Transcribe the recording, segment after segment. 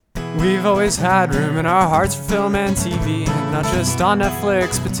We've always had room in our hearts for film and TV, not just on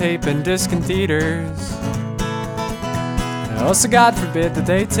Netflix, but tape and disc and theaters. And also, God forbid that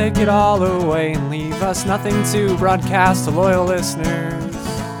they take it all away and leave us nothing to broadcast to loyal listeners.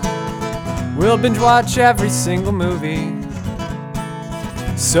 We'll binge watch every single movie,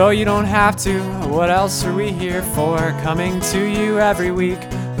 so you don't have to. What else are we here for? Coming to you every week.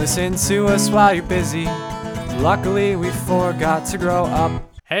 Listen to us while you're busy. Luckily, we forgot to grow up.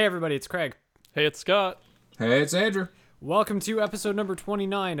 Hey everybody, it's Craig. Hey, it's Scott. Hey, it's Andrew. Welcome to episode number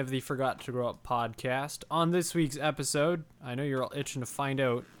 29 of the Forgot to Grow Up podcast. On this week's episode, I know you're all itching to find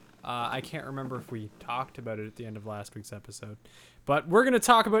out. I can't remember if we talked about it at the end of last week's episode. But we're going to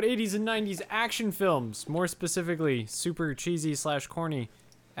talk about 80s and 90s action films. More specifically, super cheesy / corny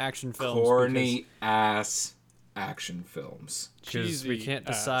action films. Corny ass action films. Because we can't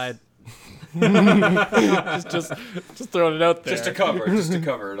decide. just throwing it out there. Just to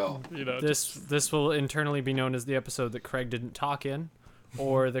cover it all. You know, This will internally be known as the episode that Craig didn't talk in,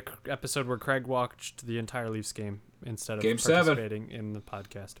 or the episode where Craig watched the entire Leafs game instead of participating in the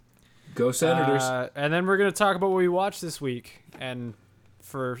podcast. Go Senators. And then we're going to talk about what we watched this week, and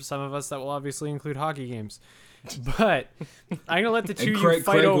for some of us that will obviously include hockey games. But I'm going to let the two of you fight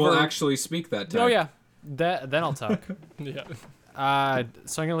Craig over. will actually speak that time. Oh yeah, then I'll talk. yeah. So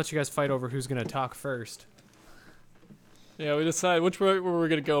I'm going to let you guys fight over who's going to talk first. Yeah, we decide which way were we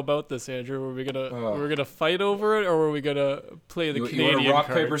gonna go about this, Andrew. Were we gonna fight over it, or were we gonna play the Canadian you want rock,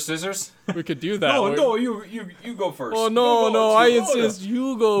 card? paper, scissors? We could do that. No, you go first. Oh no, I insist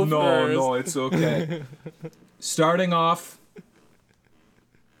you go first. No, it's okay. Starting off,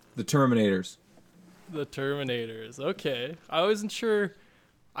 the Terminators. The Terminators. Okay, I wasn't sure.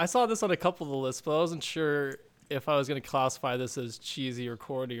 I saw this on a couple of the lists, but I wasn't sure if I was gonna classify this as cheesy or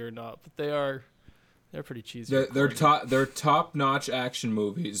corny or not. But they're pretty cheesy. They're top-notch action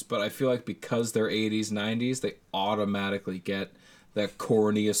movies, but I feel like because they're 80s, 90s, they automatically get that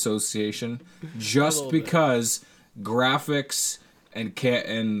corny association just because graphics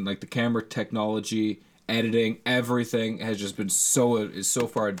and like the camera technology, editing, everything has just been is so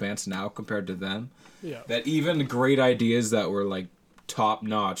far advanced now compared to then. Yeah. That even great ideas that were like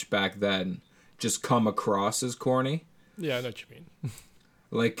top-notch back then just come across as corny. Yeah, I know what you mean.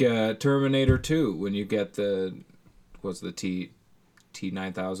 Like Terminator 2, when you get T9000,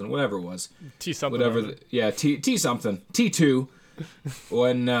 whatever it was. T something. Whatever. T something. T2.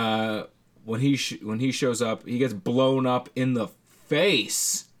 When he shows up, he gets blown up in the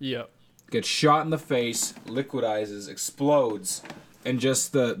face. Yeah. Gets shot in the face, liquidizes, explodes, and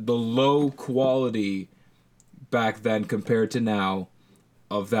just the low quality back then compared to now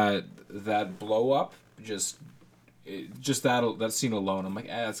of that blow up just that scene alone, I'm like,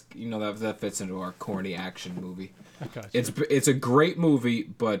 that fits into our corny action movie. Okay. It's a great movie,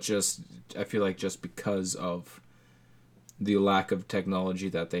 but I feel like just because of the lack of technology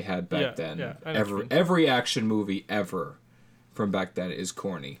that they had back then, every action movie ever from back then is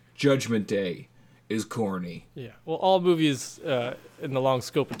corny. Judgment Day is corny. Yeah. Well, all movies in the long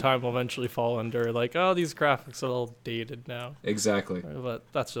scope of time will eventually fall under like, oh, these graphics are all dated now. Exactly. But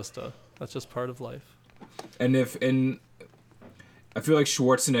that's just part of life. And I feel like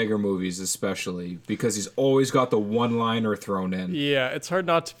Schwarzenegger movies especially, because he's always got the one-liner thrown in. Yeah, it's hard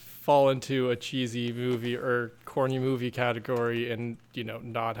not to fall into a cheesy movie or corny movie category and,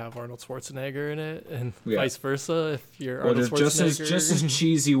 not have Arnold Schwarzenegger in it, and vice versa if you're Arnold Schwarzenegger. Just as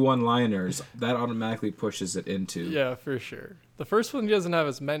cheesy one-liners, that automatically pushes it into. Yeah, for sure. The first one doesn't have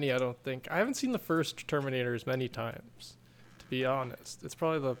as many, I don't think. I haven't seen the first Terminator as many times. Be honest, it's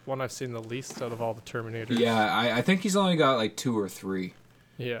probably the one I've seen the least out of all the Terminators. Yeah, I think he's only got like 2 or 3.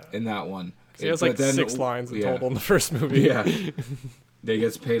 Yeah, in that one, he has like 6 lines in total in the first movie. Yeah, they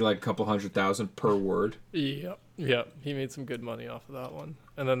gets paid like a couple $100,000 per word. Yeah, he made some good money off of that one.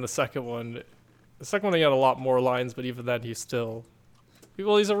 And then the second one he had a lot more lines, but even then he's a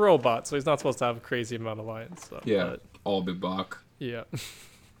robot, so he's not supposed to have a crazy amount of lines. So, yeah, all big buck. Yeah,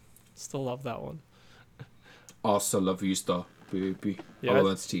 still love that one. Hasta la vista, baby. Yeah, oh,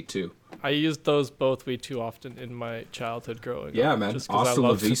 that's T2. I used those both way too often in my childhood growing up. Yeah, man. Hasta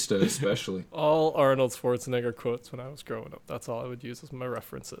la vista, especially. All Arnold Schwarzenegger quotes when I was growing up. That's all I would use as my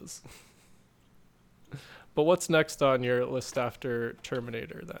references. But what's next on your list after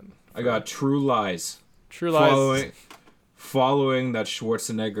Terminator, then? I got True Lies. True Lies. Following that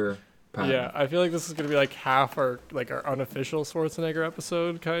Schwarzenegger pattern. Yeah, I feel like this is going to be like half our unofficial Schwarzenegger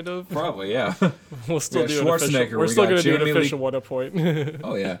episode, kind of. Probably, yeah. We'll still do Schwarzenegger. We're still going to do an official one at point.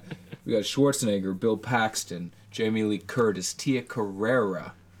 Oh, yeah. We got Schwarzenegger, Bill Paxton, Jamie Lee Curtis, Tia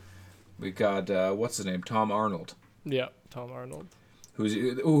Carrera. We got, what's his name? Tom Arnold. Yeah, Tom Arnold.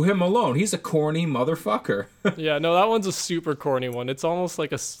 him alone. He's a corny motherfucker. Yeah, no, that one's a super corny one. It's almost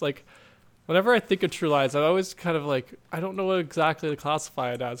like like whenever I think of True Lies, I always kind of like, I don't know what exactly to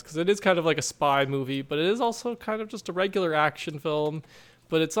classify it as, because it is kind of like a spy movie, but it is also kind of just a regular action film,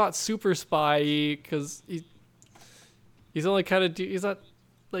 but it's not super spy-y, because he's only kind of, he's not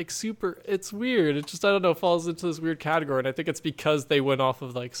like super, it's weird. It just, I don't know, falls into this weird category, and I think it's because they went off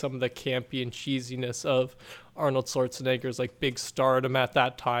of like some of the campy and cheesiness of Arnold Schwarzenegger's like big stardom at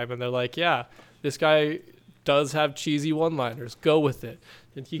that time, and they're like, yeah, this guy does have cheesy one-liners, go with it.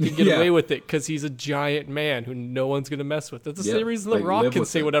 And he can get away with it because he's a giant man who no one's going to mess with. That's the same reason The Rock can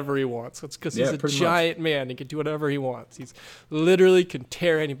say whatever he wants. It's because he's a giant man. He can do whatever he wants. He's literally can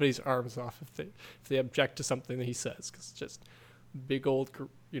tear anybody's arms off if they object to something that he says, because it's just big old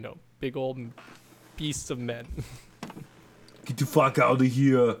beasts of men. Get the fuck out of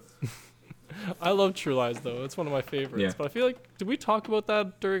here. I love True Lies, though. It's one of my favorites. Yeah. But I feel like, did we talk about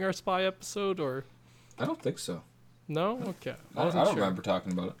that during our spy episode, or? I don't think so. No? Okay. I don't remember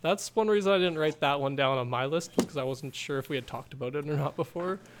talking about it. That's one reason I didn't write that one down on my list, because I wasn't sure if we had talked about it or not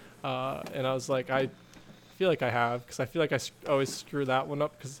before. And I was like, I feel like I have, because I feel like I always screw that one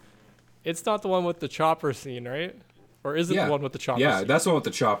up, because it's not the one with the chopper scene, right? Or is it the one with the chopper scene? Yeah, that's the one with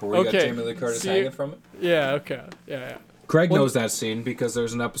the chopper where you got Jamie Lee Curtis hanging from it. Yeah, okay. Yeah. Craig knows that scene because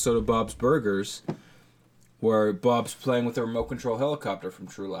there's an episode of Bob's Burgers where Bob's playing with a remote control helicopter from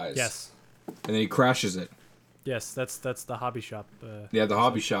True Lies. Yes. And then he crashes it. Yes, that's the hobby shop. Yeah, the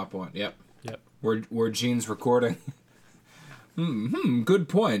hobby shop one. Yep. Where Gene's recording. Good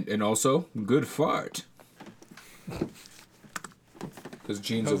point, and also good fart. Because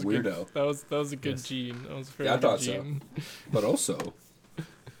Gene's a weirdo. That was a good Gene. That was a very I good thought Gene. so. But also,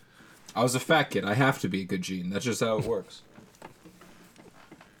 I was a fat kid. I have to be a good Gene. That's just how it works.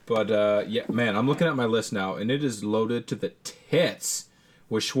 But yeah, man, I'm looking at my list now, and it is loaded to the tits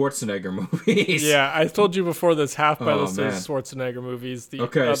with Schwarzenegger movies. Yeah, I told you before this half my list man. is Schwarzenegger movies. The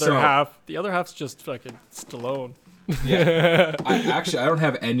other half's just fucking Stallone. Yeah. I don't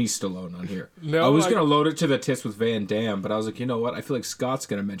have any Stallone on here. No, I was going to load it to the tits with Van Damme, but I was like, you know what? I feel like Scott's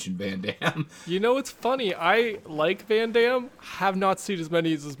going to mention Van Damme. You know, it's funny. I like Van Damme. Have not seen as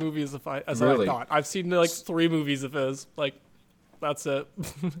many of his movies as Really? I thought. I've seen like 3 movies of his. Like, that's it.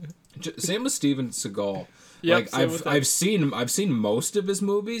 Same with Steven Seagal. Yep, like I've seen most of his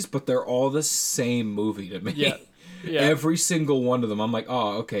movies, but they're all the same movie to me. Yeah. Yeah. Every single one of them, I'm like,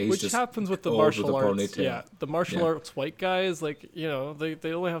 oh, okay, he's Which just happens with the old martial with a arts. ponytail. Yeah, the martial arts white guys, like, you know,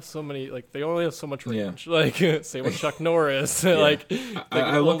 they only have so many, like, they only have so much range. Like, same with Chuck Norris. Like,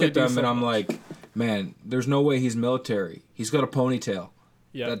 I look at them and I'm like, man, there's no way he's military. He's got a ponytail.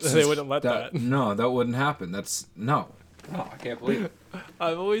 Yeah, they wouldn't let that. No, that wouldn't happen. No, I can't believe it.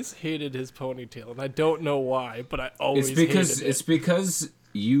 I've always hated his ponytail, and I don't know why, but I always hated it. It's because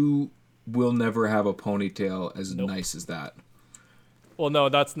you will never have a ponytail as nice as that. Well, no,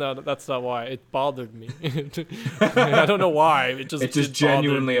 that's not why. It bothered me. I don't know why. It just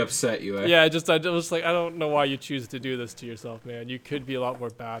genuinely upset you. Eh? Yeah, I was like, I don't know why you choose to do this to yourself, man. You could be a lot more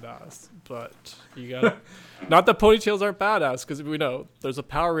badass, but you gotta. Not that ponytails aren't badass, because we know there's a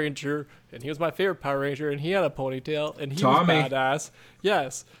Power Ranger, and he was my favorite Power Ranger, and he had a ponytail, and he was badass.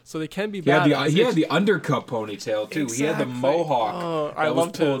 Yes, so they can be badass. He had the undercut ponytail too. Exactly. He had the mohawk. I was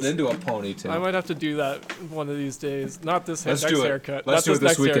loved pulled his. into a ponytail. I might have to do that one of these days. Not this Let's next do it. haircut. Let's do it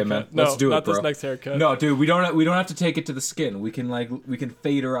this weekend, man. Let's do it, not bro. this next haircut. No, dude, we don't have to take it to the skin. We can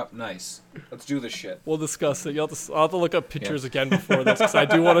fade her up nice. Let's do this shit. We'll discuss it. I'll have to look up pictures again before this, because I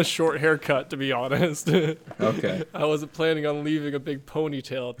do want a short haircut, to be honest. Okay. I wasn't planning on leaving a big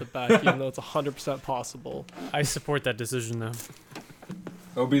ponytail at the back, even though it's 100% possible. I support that decision, though.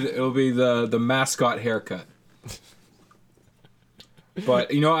 It'll be the mascot haircut.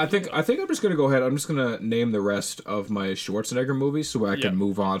 But I think I'm just gonna go ahead. I'm just gonna name the rest of my Schwarzenegger movies so I can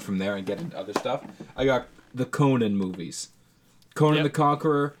move on from there and get into other stuff. I got the Conan movies, Conan the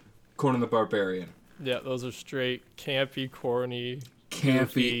Conqueror, Conan the Barbarian. Yeah, those are straight campy, corny,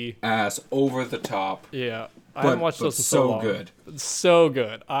 campy ass, over the top. Yeah, I haven't watched those in so long. Good. So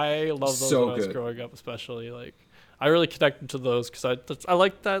good. I love those so when I was good. growing up, especially like. I really connected to those because I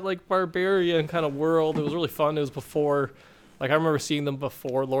like that like barbarian kind of world. It was really fun. It was before, like I remember seeing them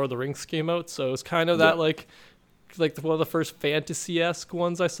before Lord of the Rings came out. So it was kind of that like one of the first fantasy-esque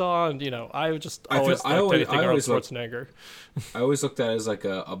ones I saw. And I always liked anything Arnold Schwarzenegger. I always looked at it as like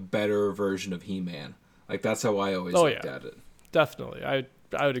a better version of He-Man. Like that's how I always looked at it. Definitely,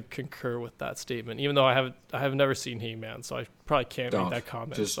 I would concur with that statement. Even though I have never seen He-Man, so I probably can't make that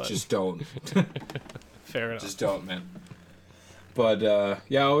comment. Just don't. Fair enough. Just don't, man. But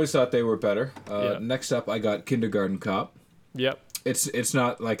I always thought they were better. Next up, I got Kindergarten Cop. Yep. it's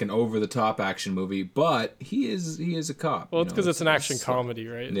not like an over the top action movie, but he is a cop. Well, it's because it's an action comedy,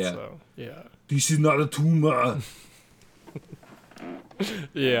 right? Yeah. So, yeah. This is not a tumor.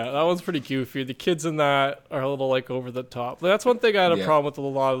 Yeah, that one's pretty goofy. The kids in that are a little like over the top. That's one thing I had a problem with a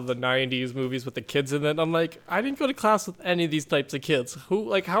lot of the '90s movies with the kids in it. I'm like, I didn't go to class with any of these types of kids.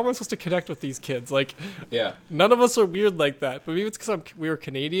 How am I supposed to connect with these kids? Like, Yeah, none of us are weird like that. But maybe it's because we were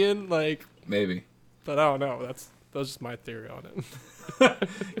Canadian. Like, maybe. but I don't know. That's just my theory on it.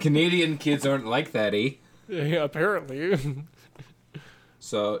 Canadian kids aren't like that, eh? Yeah, apparently.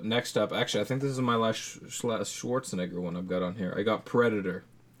 So next up, actually, I think this is my last Schwarzenegger one I've got on here. I got Predator.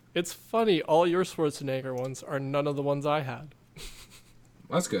 It's funny. All your Schwarzenegger ones are none of the ones I had.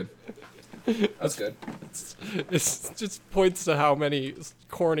 That's good. That's good. It just points to how many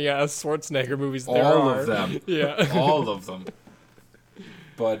corny ass Schwarzenegger movies there All are. of them. Yeah. All of them.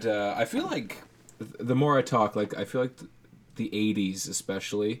 But I feel like the more I talk, like I feel like the 80s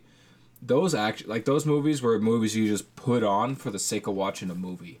especially, those movies were movies you just put on for the sake of watching a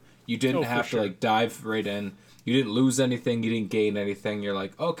movie. You didn't have to like dive right in. You didn't lose anything. You didn't gain anything. You're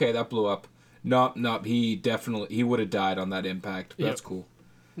like, okay, that blew up. No, he would have died on that impact. But that's cool.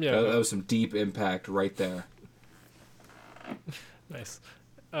 Yeah, that was some deep impact right there. Nice.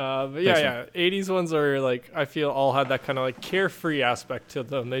 But yeah. 80s ones are like, I feel all had that kind of like carefree aspect to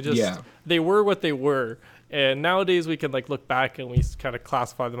them. They were what they were. And nowadays we can like look back and we kind of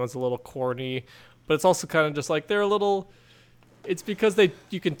classify them as a little corny, but it's also kind of just like they're a little. It's because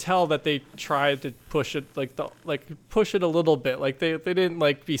you can tell that they tried to push it push it a little bit. Like they didn't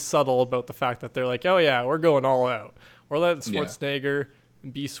like be subtle about the fact that they're like, oh yeah, we're going all out. We're letting Schwarzenegger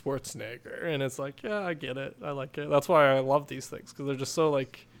be Schwarzenegger, and it's like, yeah, I get it, I like it. That's why I love these things, because they're just so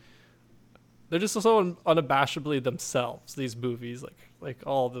like. They're just so unabashedly themselves. These movies, like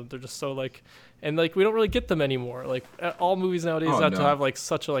all of them, they're just so like, and like we don't really get them anymore. Like all movies nowadays have to have like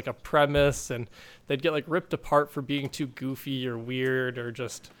such a premise, and they'd get like ripped apart for being too goofy or weird or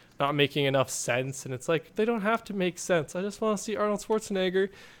just not making enough sense. And it's like they don't have to make sense. I just want to see Arnold Schwarzenegger,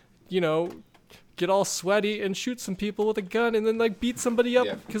 get all sweaty and shoot some people with a gun, and then like beat somebody up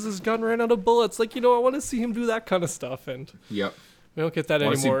because his gun ran out of bullets. Like I want to see him do that kind of stuff, and we don't get that anymore.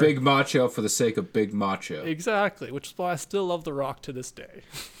 I want to see big macho for the sake of big macho. Exactly, which is why I still love The Rock to this day.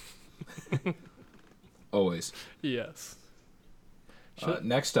 Always. Yes.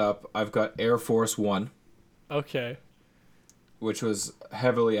 Next up, I've got Air Force One. Okay. Which was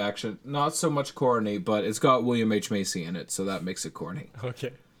heavily action. Not so much corny, but it's got William H. Macy in it, so that makes it corny.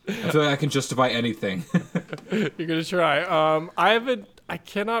 Okay. I feel like I can justify anything. You're going to try. I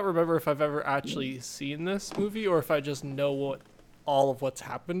cannot remember if I've ever actually seen this movie or if I just know all of what's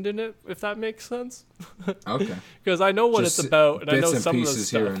happened in it, if that makes sense. Okay. Because I know what it's about, and I know some of the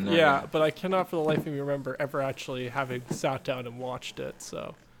stuff. Here and there, yeah, but I cannot for the life of me remember ever actually having sat down and watched it.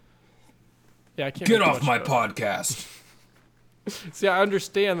 So, yeah, I can't. Get off my podcast. See, I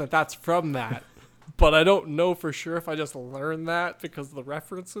understand that that's from that, but I don't know for sure if I just learned that because of the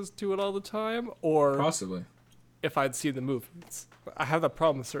references to it all the time, or possibly if I'd seen the movies. I have that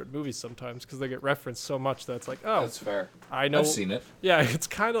problem with certain movies sometimes because they get referenced so much that it's like, oh, that's fair. I know. I've seen it. Yeah, it's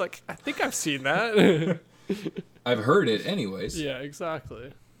kind of like, I think I've seen that. I've heard it anyways. Yeah,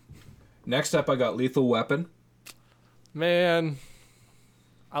 exactly. Next up, I got Lethal Weapon. Man,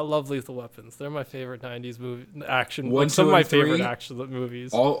 I love Lethal Weapons. They're my favorite 90s movie action. One, some of my favorite 3? action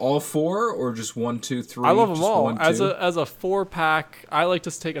movies. All 4 or just 1, 2, 3? I love them just all. 1, as a 4-pack, I like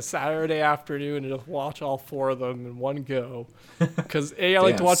to take a Saturday afternoon and just watch all 4 of them in one go. Because I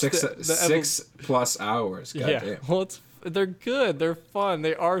like to watch 6+ hours. God damn. Well, they're good. They're fun.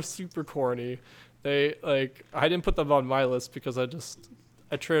 They are super corny. I didn't put them on my list because I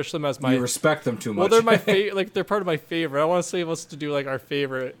cherish them as my. You respect them too much. Well, they're my favorite. They're part of my favorite. I want to save us to do our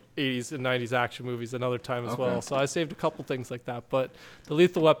favorite 80s and 90s action movies another time as well. So I saved a couple things like that. But the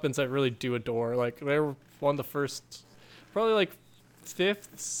Lethal Weapons, I really do adore. They were one of the first, probably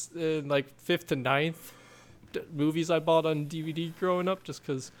fifth to ninth movies I bought on DVD growing up, just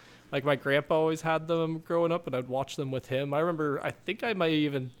because my grandpa always had them growing up, and I'd watch them with him. I remember. I think I might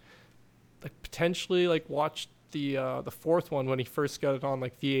even potentially watched the 4th one when he first got it on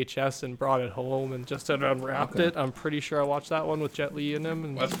VHS and brought it home and just unwrapped it. I'm pretty sure I watched that one with Jet Li in him.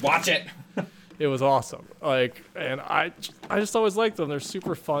 And let's watch it. It was awesome. And I just always liked them. They're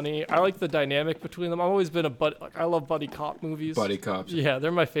super funny. I like the dynamic between them. I've always been I love buddy cop movies. Buddy cops. Yeah,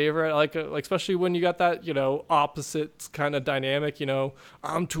 they're my favorite. I like especially when you got that, opposite kind of dynamic,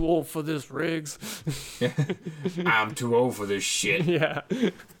 I'm too old for this, Riggs. I'm too old for this shit. Yeah.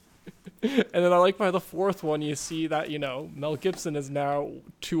 And then I like by the fourth one, you see that, Mel Gibson is now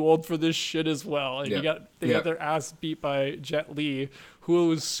too old for this shit as well. And they got their ass beat by Jet Li, who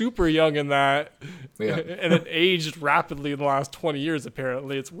was super young in that, and it aged rapidly in the last 20 years,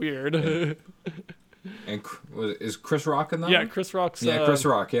 apparently. It's weird. And is Chris Rock in that? Yeah, one? Chris Rock's Chris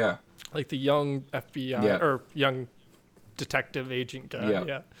Rock, yeah. like the young FBI or young detective agent guy.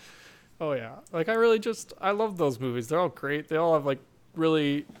 Yeah. Oh yeah. Like I love those movies. They're all great. They all have like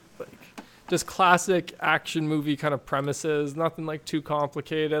really like just classic action movie kind of premises. Nothing like too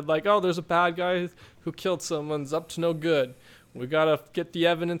complicated. Like, oh, there's a bad guy who killed someone's up to no good. We gotta get the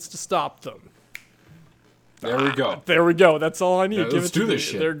evidence to stop them. There we go. There we go. That's all I need. Let's do this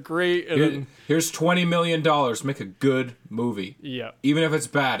shit. They're great. And Here's $20 million. Make a good movie. Yeah. Even if it's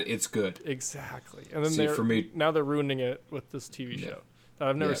bad, it's good. Exactly. And then now they're ruining it with this TV show that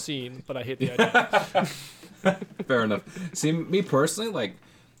I've never seen, but I hate the idea. Fair enough. See, me personally, like,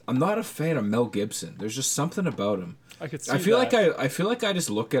 I'm not a fan of Mel Gibson. There's just something about him. I could see I feel that. I feel like I just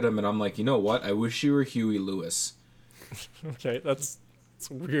look at him and I'm like, you know what? I wish you were Huey Lewis. Okay, that's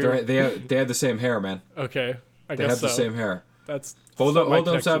weird. They had the same hair, man. Okay, I They guess have so. the same hair. That's Hold my them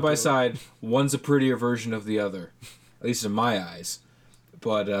connection side by to it. side. One's a prettier version of the other, at least in my eyes.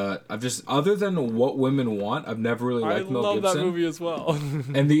 But I've just, other than What Women Want, I've never really liked Mel Gibson. I love that movie as well.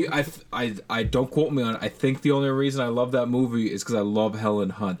 And I don't quote me on it. I think the only reason I love that movie is because I love Helen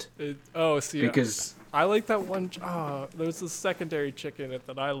Hunt. Because I like that one. There's a secondary chick in it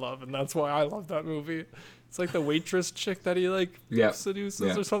that I love, and that's why I love that movie. It's like the waitress chick that he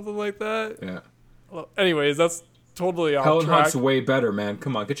seduces or something like that. Yeah. Well, anyways, that's totally off Helen track. Hunt's way better, man.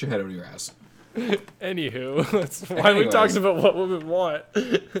 Come on, get your head out of your ass. Anywho, that's why we talked about What Women Want.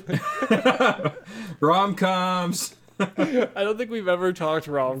 Rom-coms. I don't think we've ever talked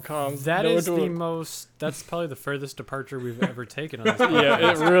rom-coms. That's probably the furthest departure we've ever taken on this podcast.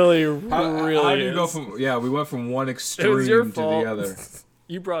 Yeah, it really How do you is. go from? Yeah, we went from one It extreme was your to fault. the other.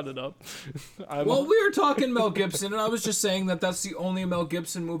 You brought it up. Well, we were talking Mel Gibson, and I was just saying that that's the only Mel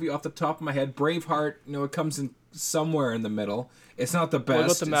Gibson movie off the top of my head. Braveheart, it comes in somewhere in the middle. It's not the best. What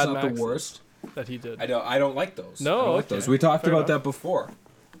about the Mad it's not Maxes the worst. that he did. I don't like those. No, I don't like okay. those. We talked Fair about enough. that before.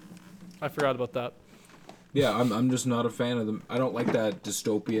 I forgot about that. Yeah, I'm just not a fan of them. I don't like that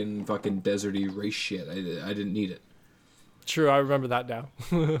dystopian fucking deserty race shit. I didn't need it. True, I remember that now.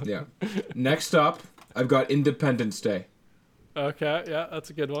 Yeah. Next up, I've got Independence Day. Okay, yeah, that's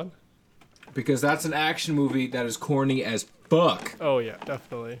a good one. Because that's an action movie that is corny as fuck. Oh yeah,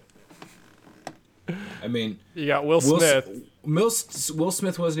 definitely. I mean, You got Will Smith. Will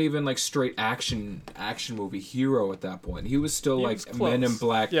Smith wasn't even like straight action movie hero at that point. He was still He like was close. Men in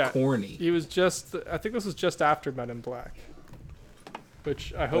Black Yeah. corny. He was just. I think this was just after Men in Black,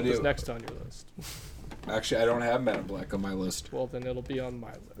 which I hope do is you- next on your list. Actually, I don't have Men in Black on my list. Well, then it'll be on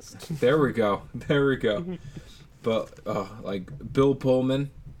my list. There we go. There we go. But like Bill Pullman.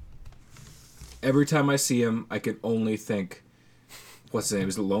 Every time I see him, I can only think, what's his name?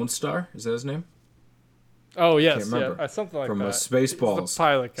 Is it Lone Star? Is that his name? Oh yes, remember. yeah, something like From that. Spaceballs. He's the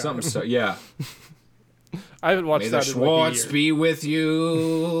pilot guy. Something so yeah. I haven't watched May the that in like a Schwartz year. be with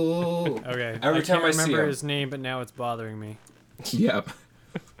you. Okay. Every I time can't I see remember him. his name, but now it's bothering me. Yep.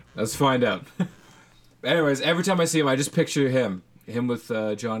 Let's find out. Anyways, every time I see him, I just picture him with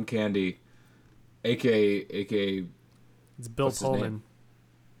John Candy, aka It's Bill What's his name? Pullman.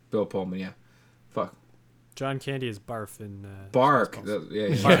 Bill Pullman. Yeah. Fuck. John Candy is Barf in Bark.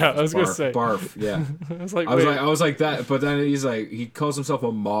 Spaceballs. Yeah, I was gonna say. Barf. Yeah. I was like, I wait, was like that, but then he's like, he calls himself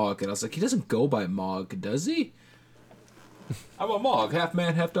a Mog, and I was like, he doesn't go by Mog, does he? I'm a Mog, half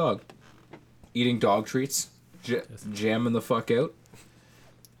man, half dog. Eating dog treats, jamming the fuck out.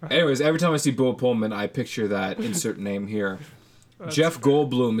 Anyways, every time I see Bill Pullman, I picture that insert name here. Jeff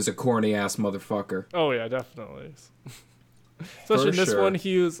Goldblum is a corny ass motherfucker. oh yeah, definitely. Especially in this sure. one,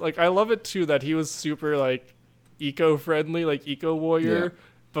 he was like, I love it too that he was super like eco-friendly, like eco-warrior. Yeah.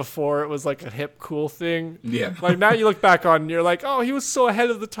 Before it was like a hip, cool thing. Yeah. Like now you look back on, and you're like, oh, he was so ahead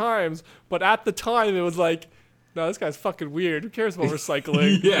of the times. But at the time, it was like, no, this guy's fucking weird. Who cares about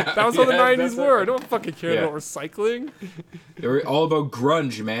recycling? Yeah, that was how the yeah, '90s that's were. it. No one fucking cared Yeah. about recycling They were all about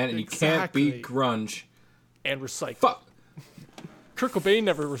grunge, man, and you can't Exactly. beat grunge. and recycle. Fuck. Kurt Cobain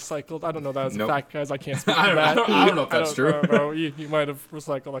never recycled. I don't know that as Nope. a fact, guys. I can't speak I to don't- that. I don't know if that's true. I don't know. He might have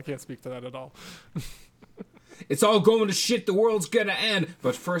recycled. I can't speak to that at all. It's all going to shit. The world's gonna end.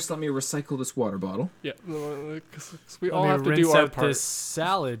 But first, let me recycle this water bottle. Yeah, 'cause we Let all me have to rinse do our out part. this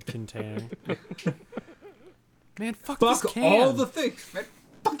salad container. Man, fuck Fuck this can. all the things. Man,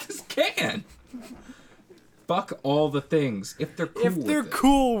 fuck this can. Fuck all the things. If they're cool. if they're with it.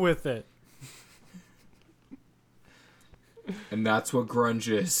 cool with it. And that's what grunge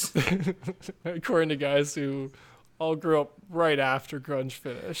is. According to guys who all grew up right after grunge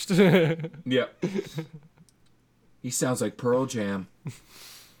finished. Yep. He sounds like Pearl Jam.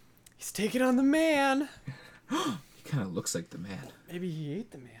 He's taking on the man. He kind of looks like the man. Maybe he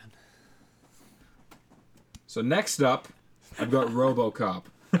ate the man. So next up, I've got RoboCop.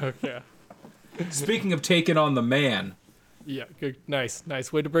 Okay. Speaking of taking on the man, Yeah, good. Nice.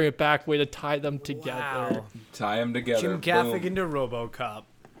 Way to bring it back. Way to tie them together. Wow. tie them together. Jim Gaffigan to RoboCop.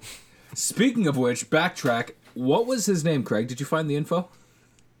 Speaking of which, backtrack. What was his name, Craig? Did you find the info?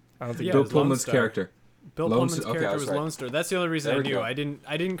 I don't think Yeah, Bill it was Lone Pullman's Star. character. Bill Lone Pullman's Star- okay, I character was was right. Lone Star. That's the only reason There I we knew. go.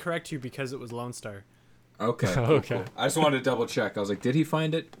 I didn't correct you because it was Lone Star. Okay. Okay. I just wanted to double check. I was like, did he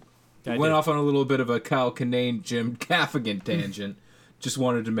find it? Yeah, I Went did. off on a little bit of a Kyle Kinane, Jim Gaffigan tangent. Just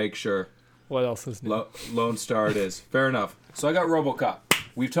wanted to make sure. What else is new? Lone Star it is. Fair enough. So I got RoboCop.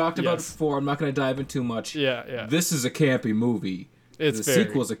 We've talked about it Yes. before. I'm not going to dive in too much. Yeah. This is a campy movie. It's the very.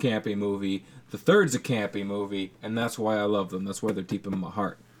 sequel's a campy movie. The third's a campy movie, and that's why I love them. That's why they're deep in my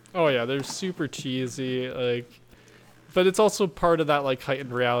heart. Oh yeah, they're super cheesy, but it's also part of that like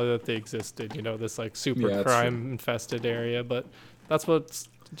heightened reality that they exist in. You know, this like super Yeah, that's crime infested area. But that's what's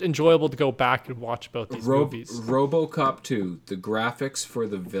enjoyable to go back and watch about these movies. RoboCop 2, the graphics for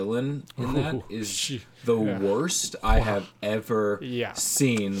the villain in that Ooh, is gee. the Yeah. worst I have ever Yeah.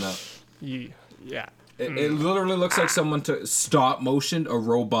 seen. Yeah. It literally looks like someone stop motioned a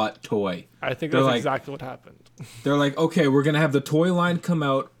robot toy. I think They're that's like- exactly what happened. They're like, okay, we're going to have the toy line come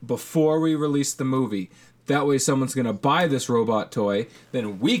out before we release the movie. That way someone's going to buy this robot toy,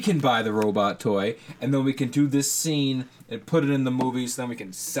 then we can buy the robot toy, and then we can do this scene and put it in the movie so then we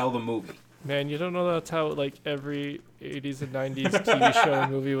can sell the movie. Man, you don't know that's how like every 80s and 90s TV show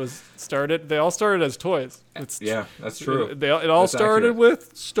and movie was started. They all started as toys. Yeah, that's true. It all That's started accurate.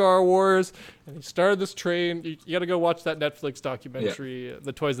 with Star Wars, and they started this train. You got to go watch that Netflix documentary,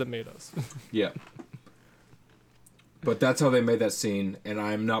 The Toys That Made Us. Yeah. But that's how they made that scene, and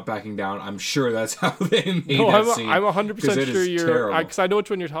I'm not backing down. I'm sure that's how they made No, that scene. I'm 100% 'cause it sure is you're, terrible. because I know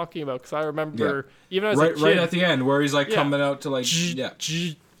which one you're talking about. Because I remember even as a right, kid, right at the end where he's like Yeah. coming out to like, yeah.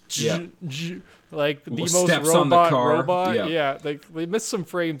 Like the most Steps on the robot car, robot. yeah. Yeah, they missed some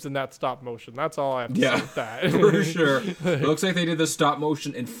frames in that stop motion. That's all I have to say Yeah, with that. for sure. It looks like they did the stop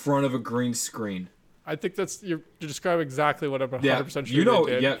motion in front of a green screen. I think that's you're describing exactly what I'm 100% Yeah, sure you know,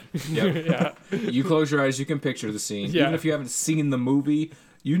 they did. yeah. Yeah. You close your eyes, you can picture the scene. Yeah. Even if you haven't seen the movie,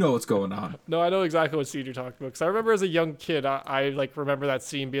 you know what's going on. No, I know exactly what scene you're talking about. Because I remember as a young kid, I like remember that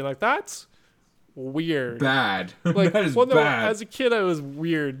scene being like, that's weird. Bad. Like, that is well, no, bad. as a kid, I was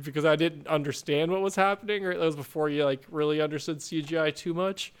weird because I didn't understand what was happening, or that was before you like really understood CGI too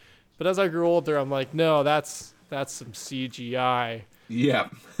much. But as I grew older, I'm like, no, that's some CGI Yeah.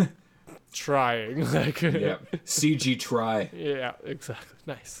 trying. Like, Yeah. CG try. yeah, exactly.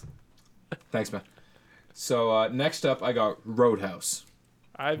 Nice. Thanks, man. So next up, I got Roadhouse.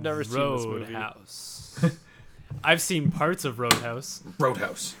 I've never seen this movie. Roadhouse. I've seen parts of Roadhouse.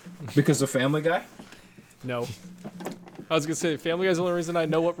 Roadhouse. Because of Family Guy? No. I was gonna say Family Guy's the only reason I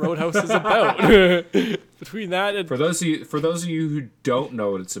know what Roadhouse is about. Between that and For those of you who don't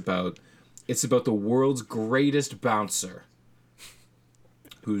know what it's about the world's greatest bouncer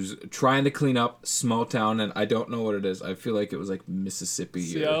who's trying to clean up small town, and I don't know what it is. I feel like it was like Mississippi.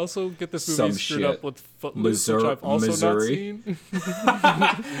 see, or I also get this some movie screwed shit. up with Footloose, which Missouri- I've also Missouri.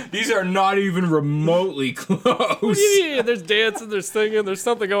 not seen. These are not even remotely close. What do you mean? There's dancing, there's singing, there's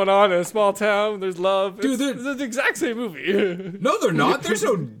something going on in a small town, there's love. Dude, It's the exact same movie. No, they're not. There's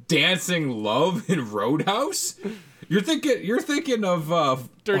no dancing love in Roadhouse. You're thinking of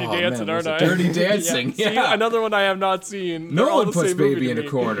Dirty Dancing, man, aren't I? Dirty Dancing. See, Yeah. another one I have not seen. No They're all one the puts same movie baby to in a me.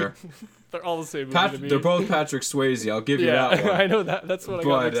 corner. They're all the same movie to me. They're both Patrick Swayze. I'll give you that Yeah, one. I know that. That's what I got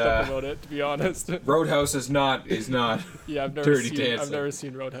But, mixed up about it. To be honest. Roadhouse is not. Yeah, I've never Dirty seen. Dancing. I've never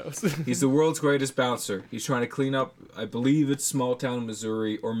seen Roadhouse. He's the world's greatest bouncer. He's trying to clean up. I believe it's small town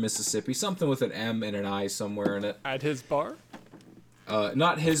Missouri or Mississippi, something with an M and an I somewhere in it. At his bar.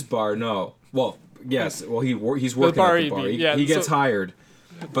 Not his bar. No. Well, yes. Well, he's working bar at the you bar. mean, He, yeah, he gets so- hired.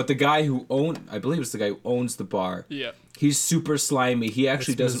 But the guy who I believe it's the guy who owns the bar. Yeah. He's super slimy. He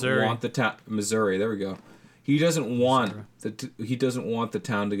actually It's doesn't Missouri. want the town. Missouri. There we go. He doesn't want he doesn't want the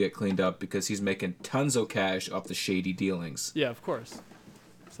town to get cleaned up because he's making tons of cash off the shady dealings. Yeah, of course.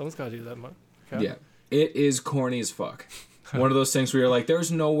 Someone's got to do that, man. Okay. Yeah, it is corny as fuck. One of those things where you're like,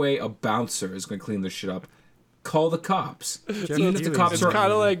 there's no way a bouncer is gonna clean this shit up. Call the cops. Even if the cops It's are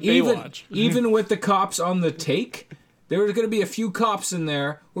kind of like even Baywatch. even with the cops on the take, there's gonna be a few cops in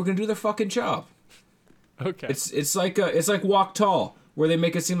there who are gonna do their fucking job. Okay. It's like Walk Tall, where they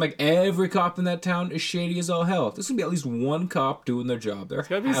make it seem like every cop in that town is shady as all hell. There's gonna be at least one cop doing their job. There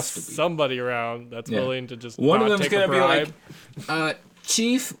Gotta be has to be somebody around that's willing to just one not of them's take a gonna be bribe. like,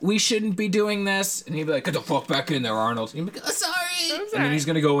 Chief, we shouldn't be doing this. And he'd be like, get the fuck back in there, Arnold. And he'd be like, sorry. And then he's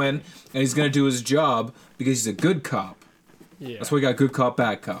going to go in and he's going to do his job because he's a good cop. Yeah. That's why we got good cop,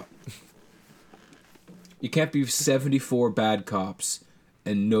 bad cop. You can't be 74 bad cops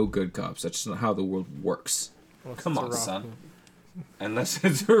and no good cops. That's just not how the world works. Well, Come it's a on, rock son. movie. Unless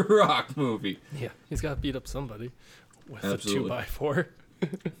it's a rock movie. Yeah, he's got to beat up somebody with Absolutely. a 2x4.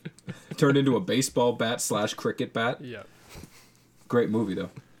 Turned into a baseball bat / cricket bat. Yeah, Great movie, though.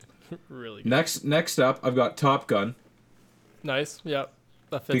 really good. Next up, I've got Top Gun. Nice, yeah.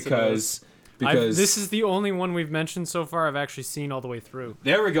 That fits Because This is the only one we've mentioned so far I've actually seen all the way through.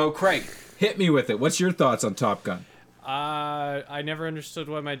 there we go, Craig. Hit me with it. What's your thoughts on Top Gun? I never understood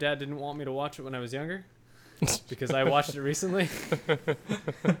why my dad didn't want me to watch it when I was younger. Because I watched it recently.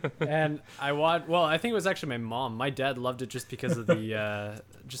 And I think it was actually my mom. My dad loved it just because of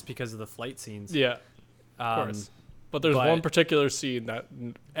the flight scenes. Yeah, of course. But there's one particular scene that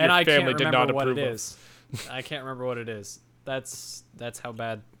your I can't family did not remember what approve it of. is. I can't remember what it is. That's how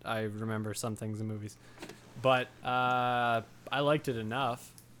bad I remember some things in movies. But I liked it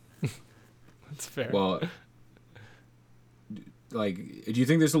enough. That's fair. Well, like, do you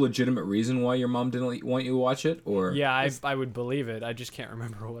think there's a legitimate reason why your mom didn't want you to watch it? Or Yeah, I would believe it. I just can't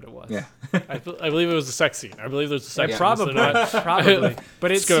remember what it was. yeah, I believe it was a sex scene. I believe there's a sex scene. Probably, So probably.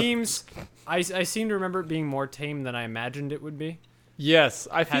 But it It's gonna- seems I seem to remember it being more tame than I imagined it would be. yes,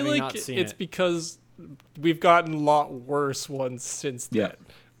 I feel Having like not seen it's it. because we've gotten a lot worse ones since then. Yeah.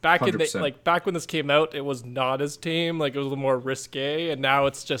 Back in 100%. back when this came out, it was not as tame. Like, it was a little more risque, and now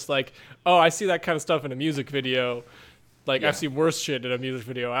it's just like, oh, I see that kind of stuff in a music video. Like, Yeah. I've seen worse shit in a music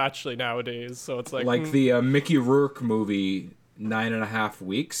video actually nowadays. So it's like, the Mickey Rourke movie, 9.5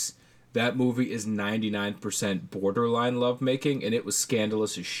 Weeks. That movie is 99% borderline lovemaking, and it was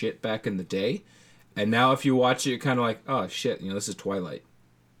scandalous as shit back in the day. And now, if you watch it, you're kind of like, oh shit, this is Twilight.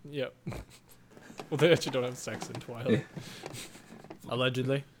 yep. Well, they actually don't have sex in Twilight.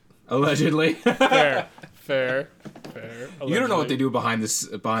 Allegedly. Allegedly. Fair. You don't know what they Allegedly. do behind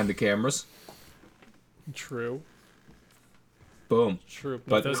the cameras. True. Boom. True.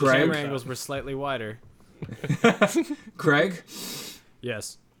 But Those Craig- camera angles were slightly wider. Craig,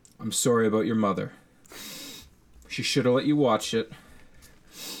 Yes. I'm sorry about your mother. She should have let you watch it.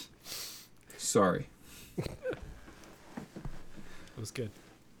 Sorry. It was good.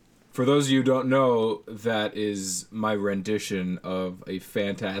 For those of you who don't know, that is my rendition of a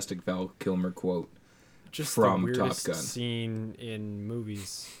fantastic Val Kilmer quote. Just From the Top weirdest Gun. scene in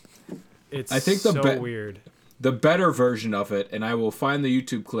movies. It's I think the so weird. The better version of it, and I will find the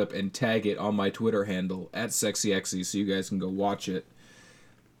YouTube clip and tag it on my Twitter handle @SexyXy so you guys can go watch it.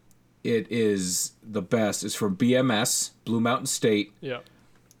 It is the best. It's from BMS, Blue Mountain State. Yeah.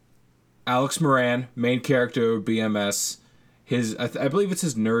 Alex Moran, main character of BMS. I believe it's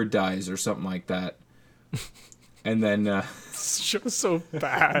his nerd dies or something like that. And then, This show's so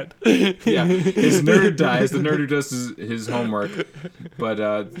bad. yeah, his nerd dies. The nerd who does his homework.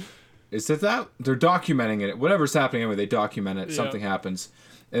 But is it that? They're documenting it. Whatever's happening anyway, they document it. Yeah. Something happens.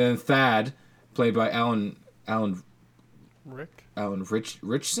 And then Thad, played by Alan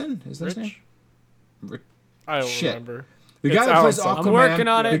Richson? Is that his name? I don't Shit. remember. The It's guy who Alan plays something. Aquaman. I'm working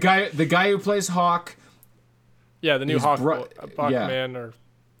on it. The guy who plays Hawk. Yeah, the new He's Hawkman the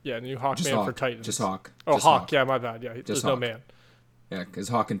new Just Hawkman for Hawk. Titans. Just Hawk. Oh, Just Hawk. Yeah, my bad. Yeah, there's no Hawk. man. Yeah, because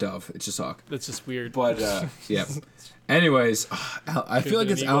Hawk and Dove. It's just Hawk. That's just weird. But, yeah. Anyways, I feel like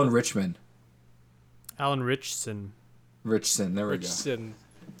be it's an Alan eagle. Richmond. Alan Richson. Richson. There we go. Richardson.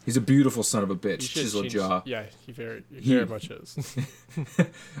 He's a beautiful son of a bitch. You should Chisel change- jaw. Yeah, he very much is.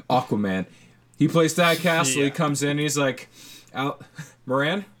 Aquaman. He plays Thad Castle. Yeah. He comes in. He's like,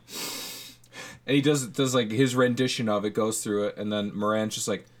 Moran? And he does like his rendition of it, goes through it, and then Moran's just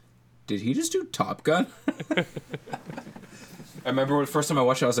like, did he just do Top Gun? I remember when the first time I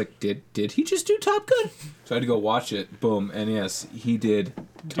watched it, I was like, did he just do Top Gun? So I had to go watch it. Boom. And yes, he did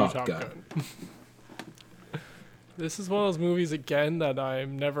Top Gun. This is one of those movies again that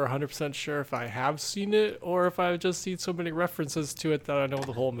I'm never 100% sure if I have seen it or if I've just seen so many references to it that I know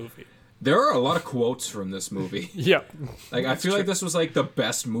the whole movie. There are a lot of quotes from this movie. Yeah. Like, I feel like this was like the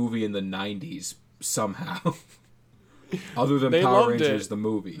best movie in the 90s somehow. Other than They Power loved Rangers, it. the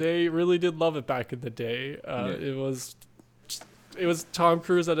movie. They really did love it back in the day. It was Tom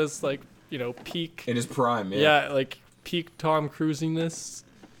Cruise at his peak. In his prime, Yeah, like peak Tom Cruisiness.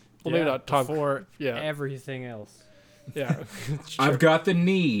 Well, maybe not Tom. Before Yeah, everything else. yeah. I've got the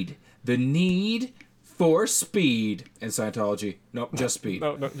need for Speed in Scientology. Nope, just Speed.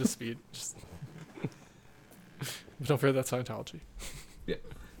 No, just Speed. Don't forget that Scientology. Yeah,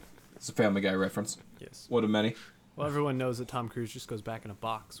 it's a Family Guy reference. Yes. One of many. Well, everyone knows that Tom Cruise just goes back in a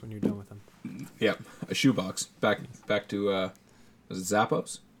box when you're done with him. Yep, a shoebox. Back to was it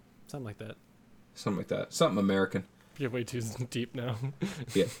Zappos? Something like that. Something like that. Something American. You're way too deep now.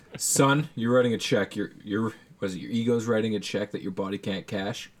 Yeah, son, you're writing a check. Your was it your ego's writing a check that your body can't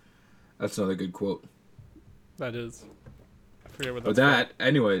cash? That's another good quote. That is. I forget what But that's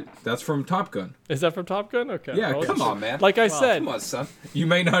anyway, that's from Top Gun. from. Is that from Top Gun? Okay. Yeah, Well, come on, man. Like I said, Come on, son. You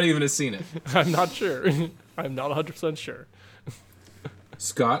may not even have seen it. I'm not sure. I'm not 100% sure.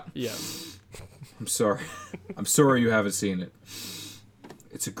 Scott, Yeah. I'm sorry. I'm sorry you haven't seen it.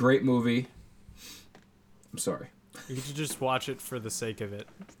 It's a great movie. I'm sorry. You could just watch it for the sake of it.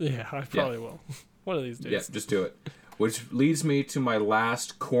 Yeah, I probably will. One of these days. Yeah, just do it. Which leads me to my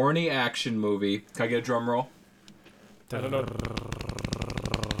last corny action movie. Can I get a drum roll? I don't know.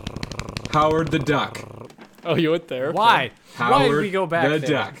 Howard the Duck. Oh, you went there? Okay. Why? Why did Howard we go back the there?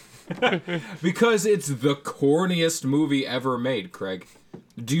 Duck. Because it's the corniest movie ever made, Craig.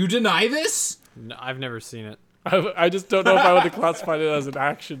 Do you deny this? No, I've never seen it. I just don't know if I would have classified it as an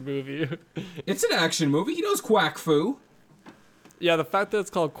action movie. It's an action movie. He knows Quack Fu. Yeah, the fact that it's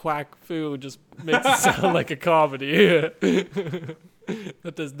called Quack Fu just makes it sound like a comedy.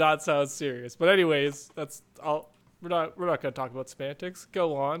 That does not sound serious. But anyways, that's all. We're not gonna talk about semantics.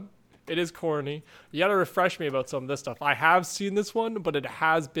 Go on. It is corny. You gotta refresh me about some of this stuff. I have seen this one, but it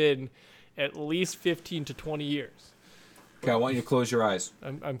has been at least 15 to 20 years. Okay, I want you to close your eyes.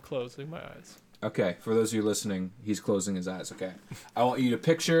 I'm closing my eyes. Okay, for those of you listening, he's closing his eyes. Okay, I want you to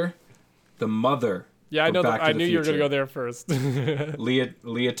picture the mother. Yeah, I from know. Back to I the knew you were gonna Future. go there first.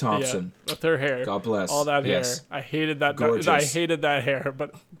 Leah Thompson. Yeah, with her hair. God bless. All that Yes. hair. I hated that. Gorgeous. I hated that hair.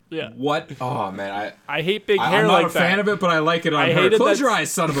 But yeah, What? Oh man, I hate big hair I'm not like a fan that. of it, but I like it on I her. hated Close that- your eyes,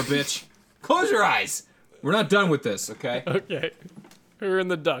 son of a bitch. Close your eyes. We're not done with this, okay? Okay, her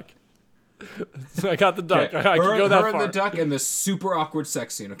and the duck. I got the duck. Okay. I can go that her far. and the duck and the super awkward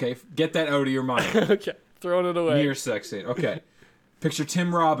sex scene, okay? Get that out of your mind. Okay, throwing it away. Near sex scene, okay. Picture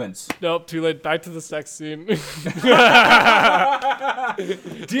Tim Robbins. Nope, too late. Back to the sex scene. Damn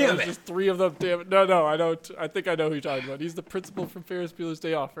There's it. just three of them. Damn it. No, I don't. I think I know who you're talking about. He's the principal from Ferris Bueller's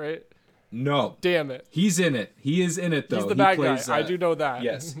Day Off, right? No. Damn it. He's in it. He is in it, though. He's the He bad plays, guy. I do know that.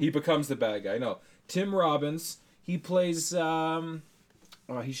 Yes, he becomes the bad guy. No. Tim Robbins, he plays, he's Shawshank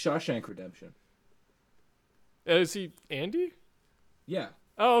Redemption. Is he Andy? Yeah.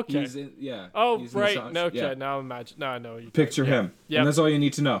 Oh, okay. He's in, yeah. Oh, he's in right. Shaw- No, okay. yeah. Now imagine. No, I know. You Picture him. Yeah. And that's all you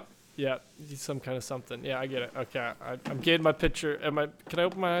need to know. Yeah, he's some kind of something. Yeah, I get it. Okay, I'm getting my picture. Can I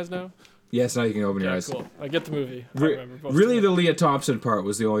open my eyes now? Yes, now you can open your Yeah, eyes. cool. I get the movie. I Re- remember both really, of the them. Leah Thompson part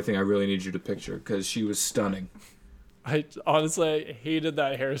was the only thing I really need you to picture because she was stunning. I honestly hated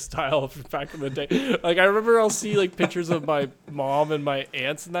that hairstyle from back in the day. Like I remember, I'll see like pictures of my mom and my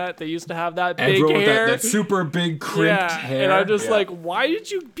aunts and that they used to have that big Everyone with hair. that super big crimped yeah, hair. and I'm just Yeah. like, why did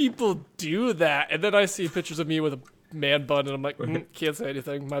you people do that? And then I see pictures of me with a man bun, and I'm like, can't say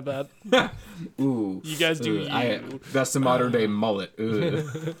anything. My bad. Ooh. You guys do you. That's the modern day mullet.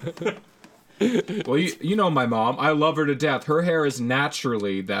 Ugh. Well, you know my mom. I love her to death. Her hair is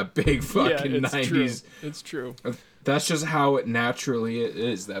naturally that big fucking yeah, it's 90s. true. It's true. That's just how it naturally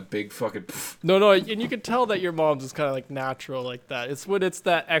is. That big fucking. No, and you can tell that your mom's is kind of like natural like that. It's when it's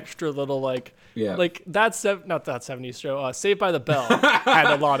that extra little like, Yeah. like that's not that 70s show. Saved by the Bell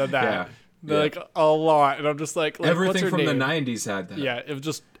had a lot of that. Yeah. They're Yeah. like a lot, and I'm just like what's Everything her from name? the 90s had that. Yeah, it was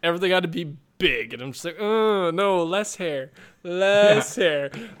just everything had to be big, and I'm just like, oh no, less hair,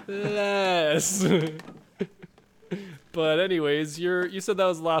 hair, less. But anyways, you said that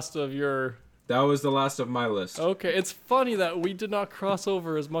was the last of your. That was the last of my list. Okay, it's funny that we did not cross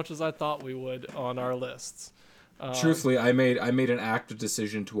over as much as I thought we would on our lists. Truthfully, I made an active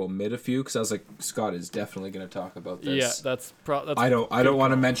decision to omit a few because I was like, Scott is definitely going to talk about this. Yeah, that's I don't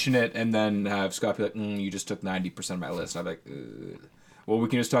want to mention it and then have Scott be like, you just took 90% of my list. And I'm like, ugh. Well, we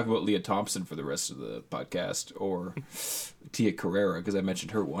can just talk about Leah Thompson for the rest of the podcast or Tia Carrera because I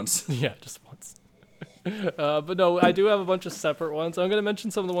mentioned her once. Yeah, just once. But no, I do have a bunch of separate ones. I'm going to mention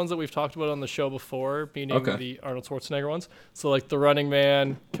some of the ones that we've talked about on the show before, meaning Okay. the Arnold Schwarzenegger ones. So like The Running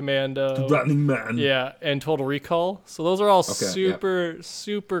Man, Commando. Running Man. Yeah, and Total Recall. So those are all Okay,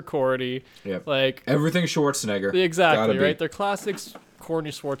 super corny. Yep. Like Everything Schwarzenegger. Gotta exactly, be. right? They're classics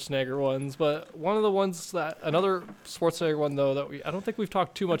corny Schwarzenegger ones, but one of the ones that another Schwarzenegger one though that I don't think we've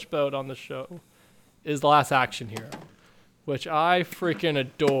talked too much about on the show is The Last Action Hero, which I freaking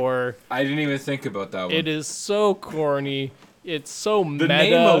adore. I didn't even think about that one. It is so corny. it's so The meta.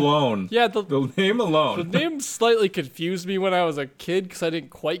 name alone. Yeah, The name the alone. name slightly confused me when I was a kid because I didn't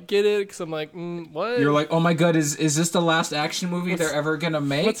quite get it. Because I'm like, what? You're like, oh my god, is this the last action movie they're ever gonna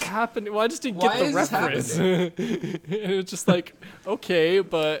make? What's happening? Well, I just didn't Why get the is this reference. And it's just like, okay,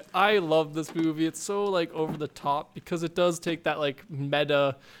 but I love this movie. It's so like over the top because it does take that like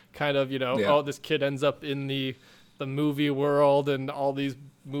meta kind of, Yeah. oh, this kid ends up in the movie world and all these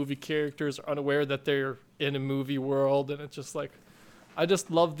movie characters are unaware that they're in a movie world, and it's just like, I just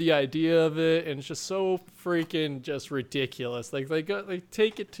love the idea of it, and it's just so freaking just ridiculous. Like they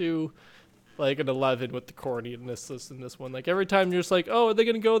take it to like an 11 with the corniness in this one. Like every time you're just like, oh, are they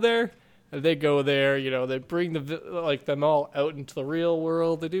gonna go there? And they go there. They bring them all out into the real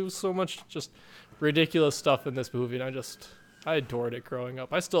world. They do so much just ridiculous stuff in this movie, and I adored it growing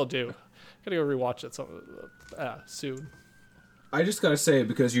up. I still do. Gotta go rewatch it soon. I just gotta say,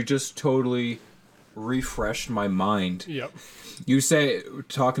 because you just totally refreshed my mind. Yep. You say,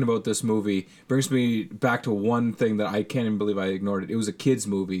 talking about this movie brings me back to one thing that I can't even believe I ignored it. It was a kids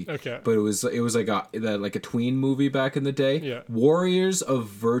movie. Okay. But it was like a tween movie back in the day. Yeah. Warriors of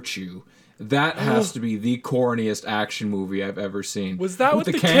Virtue. That has to be the corniest action movie I've ever seen. Was that with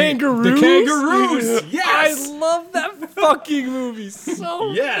the kangaroos? kangaroos? The kangaroos! Yes! I love that fucking movie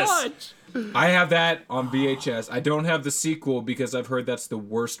so Yes! much. I have that on VHS. I don't have the sequel because I've heard that's the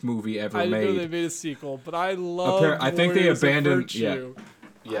worst movie ever I made. didn't know they made a sequel, but I love I think they Warriors of abandoned- Virtue.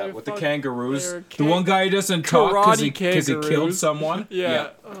 Yeah, I with the fuck- kangaroos. they're The one guy who doesn't talk because he Karate killed kangaroos. someone. Yeah.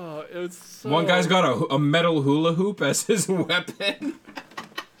 Oh, it was so... One guy's got a metal hula hoop as his weapon.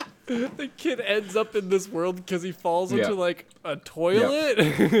 The kid ends up in this world because he falls Yeah. into like a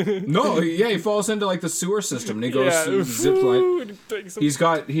toilet. No, yeah, he falls into like the sewer system and he goes yeah. zip line. Ooh, and takes some- He's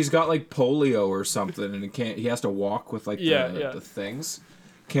got like polio or something, and he has to walk with like the things.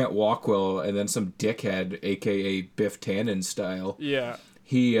 Can't walk well, and then some dickhead, aka Biff Tannen style. Yeah.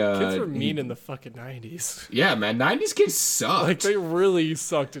 He Kids were mean in the fucking 90s. Yeah, man, 90s kids sucked. Like, they really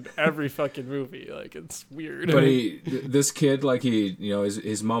sucked in every fucking movie. Like, it's weird. But this kid, like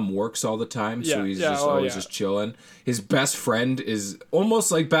his mom works all the time, so Yeah, he's yeah, just oh, always yeah. just chilling. His best friend is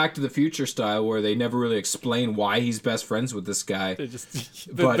almost like Back to the Future style, where they never really explain why he's best friends with this guy. They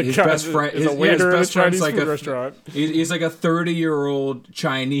just... But his best friend, is a waiter his in a best friend's Chinese like food restaurant. He's like a 30-year-old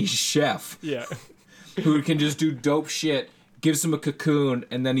Chinese chef Yeah. who can just do dope shit. Gives him a cocoon,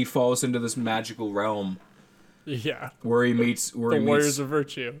 and then he falls into this magical realm Yeah. where he meets The Warriors of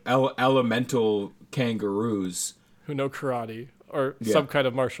Virtue, elemental kangaroos. who know karate or Yeah. some kind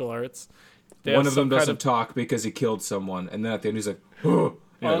of martial arts. They One have of them some kind doesn't talk because he killed someone, and then at the end he's like, "Oh,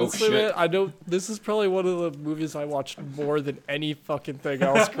 Honestly, shit!" man, I know this is probably one of the movies I watched more than any fucking thing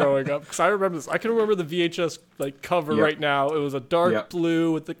else growing up. Because I remember this. I can remember the VHS like cover Yep. right now. It was a dark Yep.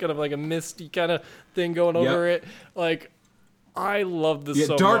 blue with the kind of like a misty kind of thing going over it. Like, I love this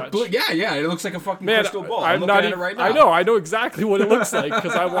so dark much. blue. Yeah, it looks like a fucking Man, crystal ball. I'm looking not at even, it right now. I know exactly what it looks like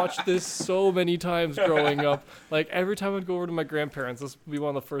because I watched this so many times growing up. Like every time I'd go over to my grandparents, this would be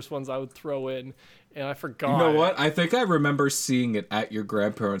one of the first ones I would throw in, and I forgot. You know what? I think I remember seeing it at your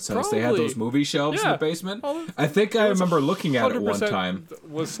grandparents' house. They had Probably. those movie shelves in Yeah. the basement. Oh, I think I was remember looking at it one 100% time.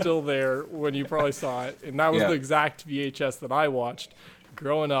 was still there when you probably saw it, and that was Yeah. the exact VHS that I watched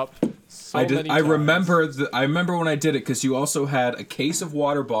growing up. Many I times. remember when I did it because you also had a case of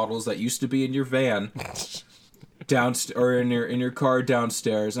water bottles that used to be in your van downstairs or in your car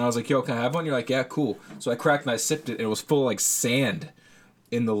downstairs, and I was like, "Yo, can I have one?" You're like, "Yeah, cool." So I cracked and I sipped it, and it was full of like sand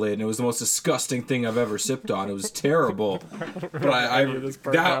in the lid, and it was the most disgusting thing I've ever sipped on. It was terrible. But any of this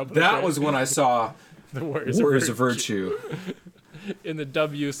part now, but that okay. was when I saw The Warriors, Warriors of of Virtue. in the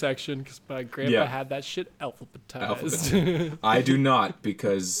W section because my grandpa Yeah. had that shit alphabetized. I do not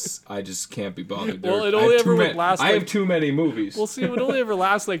because I just can't be bothered. Well, it I have only too ever would many- last, I like- have too many movies. Well, see, it would only ever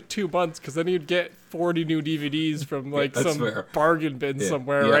last like 2 months because then you'd get 40 new DVDs from like that's some fair. bargain bin Yeah,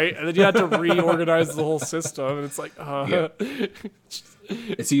 somewhere, yeah. right? And then you had to reorganize the whole system, and it's like, Yeah.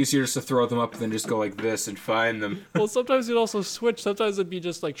 It's easier just to throw them up than just go like this and find them. Well, sometimes you'd also switch. Sometimes it'd be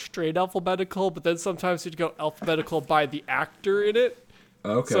just like straight alphabetical, but then sometimes you'd go alphabetical by the actor in it.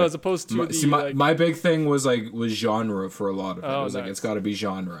 Okay. So as opposed to the like, my big thing was genre for a lot of it. Oh, It was like nice. it's got to be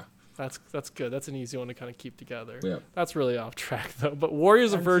genre. that's good. That's an easy one to kind of keep together. Yeah. That's really off track though. But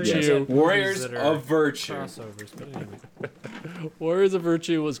Warriors of I'm saying Virtue, that- Warriors that are of Virtue. crossovers, but anyway. Warriors of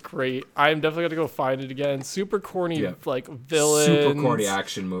Virtue was great. I'm definitely gonna go find it again. Super corny, Yeah. like villains. Super corny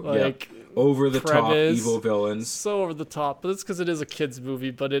action movie. like, yeah. Over the top premise. evil villains. So over the top, but it's because it is a kids movie.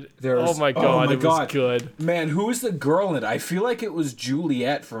 But it, There's- oh my god, it God. was good. Man, who is the girl in it? I feel like it was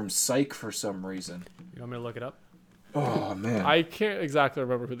Juliet from Psych for some reason. You want me to look it up? Oh man. I can't exactly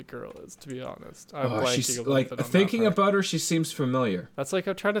remember who the girl is, to be honest. I'm blanking She's a little like bit on thinking that part. about her. She seems familiar. That's like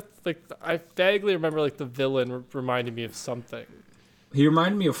I'm trying to like. I vaguely remember like the villain reminding me of something. He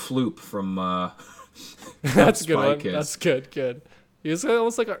reminded me of Floop from. That's a good Spy one. Kids. That's good. He was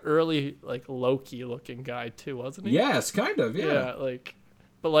almost like an early like Loki looking guy too, wasn't he? Yes, kind of. Yeah.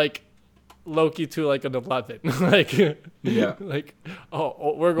 but like Loki to like an 11, like Yeah. like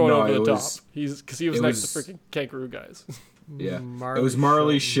we're going No, over the it top. was- He's because he was it next was- to freaking kangaroo guys. Yeah. Marley It was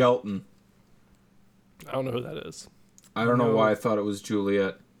Marley Shelton. Shelton. I don't know who that is. I don't know No. why I thought it was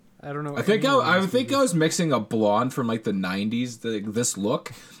Juliet. I don't know. I think anyone in I this think movie. I was mixing a blonde from like the '90s. This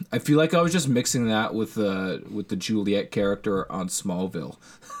look, I feel like I was just mixing that with the Juliet character on Smallville.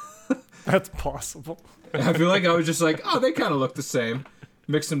 That's possible. I feel like I was just like, oh, they kind of look the same.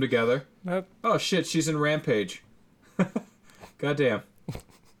 Mix them together. That, Oh shit, she's in Rampage. Goddamn.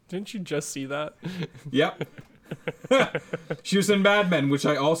 didn't you just see that? Yep. She was in Mad Men, which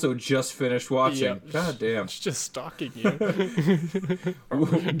I also just finished watching. Yep. God damn. It's just stalking you.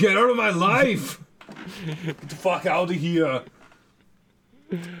 Get out of my life! Get the fuck out of here.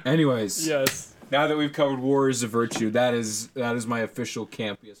 Anyways, Yes, now that we've covered Warriors of Virtue, that is my official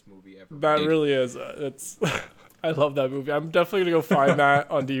campiest movie ever. that made. really is. It's. I love that movie. I'm definitely gonna go find that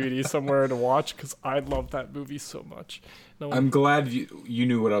on DVD somewhere to watch because I love that movie so much. No, I'm glad you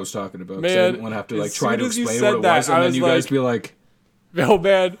knew what I was talking about. 'Cause Man, I didn't want to have to like as try soon to as you explain said what it that, was, and I then was you guys like- be like, oh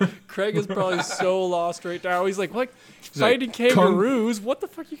man, Craig is probably so lost right now. He's like, what? like, Fighting kangaroos? What the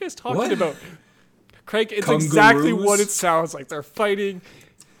fuck are you guys talking What? about? Craig, it's exactly Kangaroos? what it sounds like. They're fighting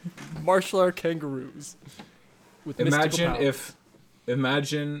martial art kangaroos. With mystical powers.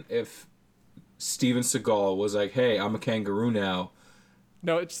 imagine if Steven Seagal was like, "Hey, I'm a kangaroo now."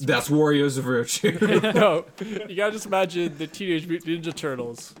 No, it's That's Warriors of Virtue. no. You gotta just imagine the Teenage Mutant Ninja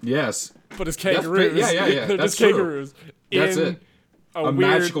Turtles, Yes, but as That's kangaroos. yeah. They're That's just true. kangaroos. That's in it. A, A weird,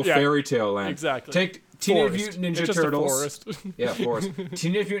 magical yeah, fairy tale land. Exactly. Take Teenage Forest. Mutant Ninja It's just a Turtles. forest. Yeah, forest.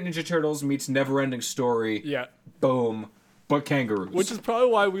 Teenage Mutant Ninja Turtles meets Neverending Story. Yeah, Boom. But kangaroos. which is probably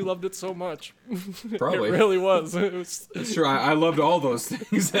why we loved it so much. probably. It really was. It was It's true. I loved all those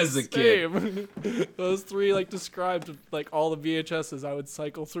things as a kid. same. Those three like described like all the VHSs I would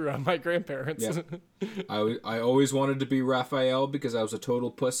cycle through on my grandparents. Yeah. I always wanted to be Raphael because I was a total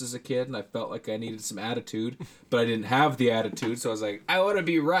puss as a kid and I felt like I needed some attitude, but I didn't have the attitude, so I was like, I want to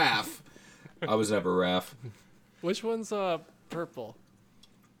be Raph. I was never Raph. Which one's purple?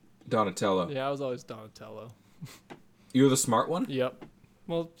 Donatello. Yeah, I was always Donatello. You were the smart one? Yep.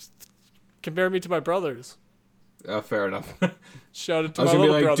 Well, compare me to my brothers. Fair enough. Shout out to I was my gonna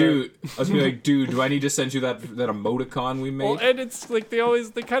be little like, brother. dude, do I need to send you that emoticon we made? Well, and it's like they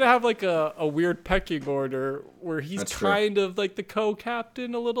kind of have like a weird pecking order where he's That's true. kind of like the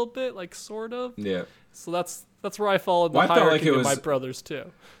co-captain a little bit, like sort of. Yeah. So that's where I followed the Well, I felt like hierarchy it of my was- brothers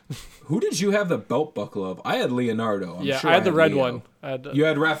too. Who did you have the belt buckle of? I had Leonardo. I'm Yeah, sure I had the red Leo. one. I had You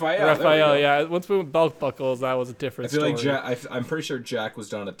had Raphael. There we Raphael. go. Yeah, once we went belt buckles, that was a I different feel story. like I'm pretty sure Jack was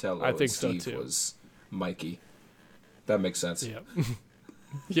Donatello. I think and so, Steve too. was Mikey. That makes sense. Yeah.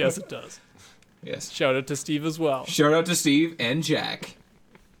 Yes, it does. Yes. Shout out to Steve as well. Shout out to Steve and Jack.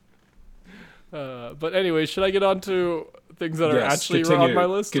 But anyway, should I get on to things that are Yes, actually on continue. my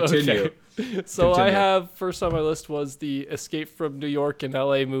list? Continue. Okay. So I Continue. have first on my list was the Escape from New York and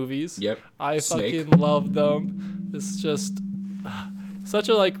LA movies. Yep. I Snake. fucking love them. It's just such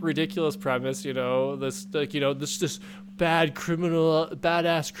a like ridiculous premise, you know. This like this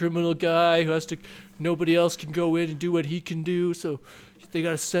badass criminal guy who has to nobody else can go in and do what he can do, so they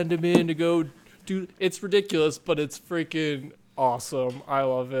gotta send him in to go do. It's ridiculous, but it's freaking awesome. I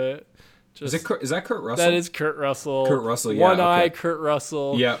love it. Just, Is that Kurt Russell? that is Kurt Russell. Kurt Russell, yeah, One eye okay. Kurt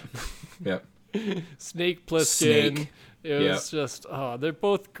Russell. Yep. Yep. Snake Plissken. Snake. It was just, they're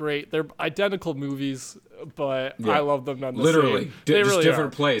both great. They're identical movies, but Yeah. I love them none the Literally. same. Just really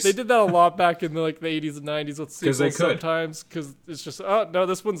different are. place. They did that a lot back in the 80s and 90s with 'Cause they sequels could. sometimes, because it's just, oh, no,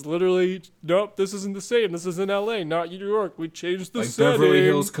 this one's literally, nope, this isn't the same. This is in LA, not New York. We changed the Like setting. Beverly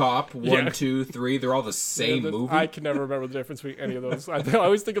Hills Cop, Yeah. 1, 2, 3. They're all the same Yeah, movie. I can never remember the difference between any of those. I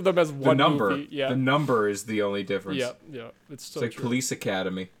always think of them as the one number. movie. Yeah. The number is the only difference. Yeah, yeah. It's so It's like true. Police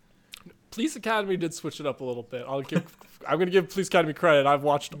Academy. Police Academy did switch it up a little bit. I'm gonna give Police Academy credit. I've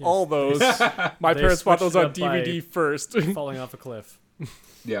watched all those. My They parents bought those switched on it up by- DVD first. falling off a cliff.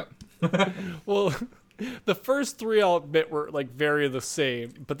 Yeah. Well, the first three I'll admit were like very the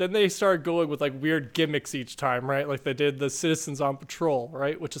same, but then they started going with like weird gimmicks each time, right? Like they did the Citizens on Patrol,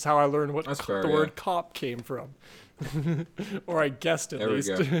 right? Which is how I learned what That's fair, the yeah. word cop came from. Or I guessed at There we least.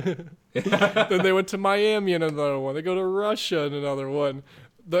 go. Then they went to Miami in another one. They go to Russia in another one.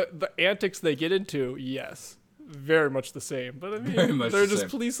 The antics they get into, yes. very much the same. But I mean, Very much they're the just same.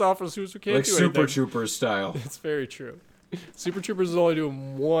 police officers who can't Like do Super anything. Troopers style. It's very true. Super Troopers is only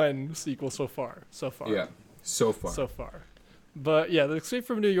doing one sequel so far. Yeah, so far. So far. But yeah, the Escape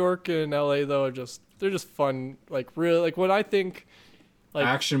from New York and LA though are they're just fun. Like really, like when I think like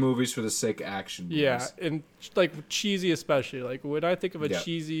action movies for the sake of action movies. yeah, and like cheesy especially. Like when I think of a Yeah.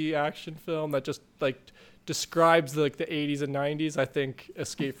 cheesy action film that just like describes like the 80s and 90s, I think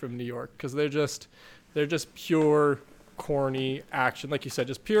Escape from New York, because they're just pure corny action, like you said,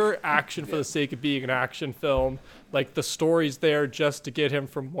 just pure action for the sake of being an action film. Like the story's there just to get him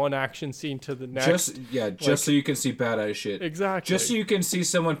from one action scene to the next. Just so you can see badass shit. Exactly. Just so you can see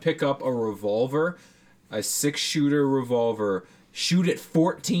someone pick up a revolver, a 6-shooter revolver, shoot it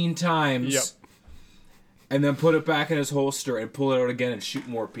 14 times, Yep. and then put it back in his holster and pull it out again and shoot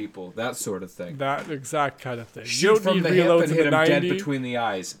more people. That sort of thing. That exact kind of thing. Shoot You don't from need the hip reloads and in hit the him dead 90s. between the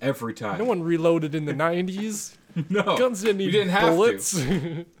eyes every time. No one reloaded in the 90s. No, Guns didn't need you didn't have bullets.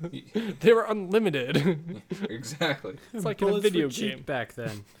 to. They were unlimited. Exactly. It's like in a Bullets were video cheap game. back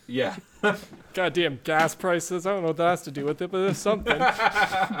then. Yeah. Goddamn gas prices. I don't know what that has to do with it, but there's something.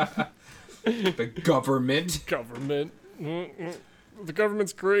 The government. Government. The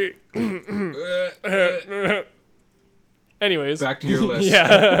government's great. Anyways. Back to your list.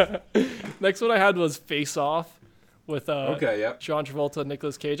 Yeah. Next one I had was Face Off with Okay, yep. John Travolta and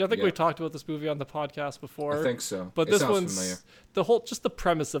Nicolas Cage. I think Yeah. we talked about this movie on the podcast before. I think so. But It this sounds one's familiar. just the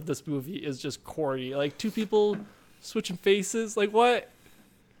premise of this movie is just corny. Like two people switching faces. Like what?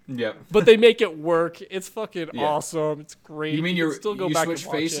 Yep. But they make it work. It's fucking Yeah. awesome. It's great. You mean can you still go you back switch and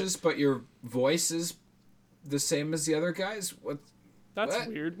watch faces, It. but your voice is the same as the other guys? What? That's What?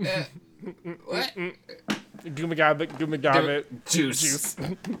 weird. Eh, what? Gumagabit. Juice.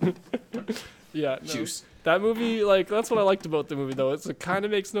 Yeah, no. Juice. That movie, like, that's what I liked about the movie, though. It kind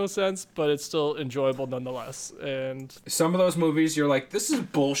of makes no sense, but it's still enjoyable nonetheless. And Some of those movies, you're like, this is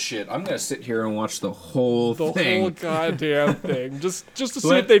bullshit. I'm gonna sit here and watch the whole the thing. whole goddamn thing, just to see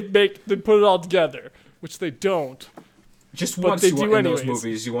But- if they put it all together, which they don't. Just but once they in do those anyways.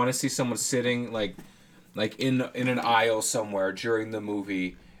 movies, you want to see someone sitting like in an aisle somewhere during the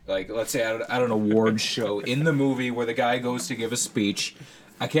movie, like let's say at an award show in the movie where the guy goes to give a speech.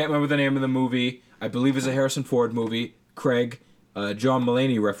 I can't remember the name of the movie. I believe it's a Harrison Ford movie. Craig, John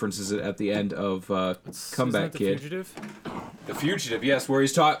Mulaney references it at the end of Comeback Isn't that Kid. The Fugitive? The Fugitive, yes, where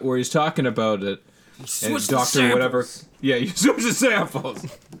he's talking about it. And Switch the Doctor whatever. samples. Yeah, you switch the samples.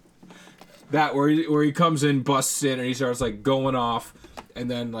 That where he comes in, busts in, and he starts like going off, and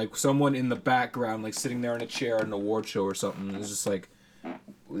then like someone in the background, like sitting there in a chair at an award show or something, is just like,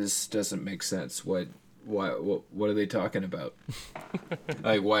 this doesn't make sense. What are they talking about?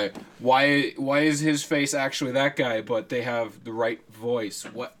 Like why is his face actually that guy, but they have the right voice?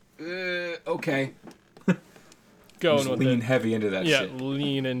 What? Okay. Going Just with lean it. heavy into that Yeah, shit.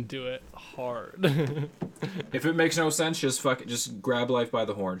 lean into it hard. If it makes no sense, just grab life by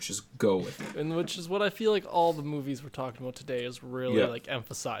the horns. Just go with it. And which is what I feel like all the movies we're talking about today is really Yeah. like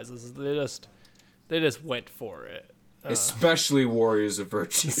emphasizes. They just went for it. Especially Warriors of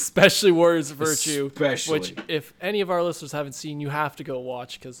Virtue. Especially Warriors of Virtue, Especially. which if any of our listeners haven't seen, you have to go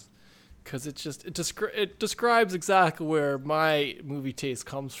watch because it describes exactly where my movie taste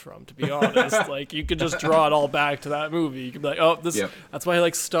comes from. To be honest, like you could just draw it all back to that movie. You could be like, oh, Yep. that's why he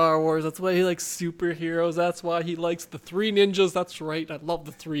likes Star Wars. That's why he likes superheroes. That's why he likes the Three Ninjas. That's right, I love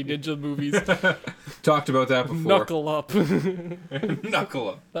the Three Ninja movies. Talked about that before. Knuckle Up. Knuckle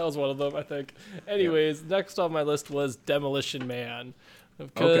up. That was one of them, I think. Anyways, next on my list was Demolition Man. Okay,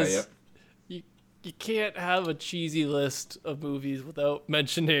 Because yep. you can't have a cheesy list of movies without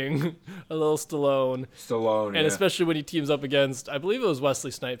mentioning a little Stallone. Stallone, And yeah. especially when he teams up against, I believe it was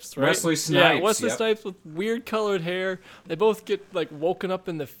Wesley Snipes, right? Wesley Yeah, Snipes, Wesley yep. Snipes with weird colored hair. They both get like woken up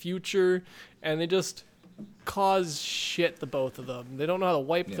in the future, and they just cause shit, the both of them. They don't know how to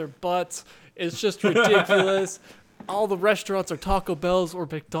wipe their butts. It's just ridiculous. All the restaurants are Taco Bell's or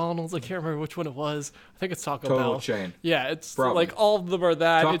McDonald's. I can't remember which one it was. I think it's Taco Total Bell. chain. Yeah, it's Probably. like all of them are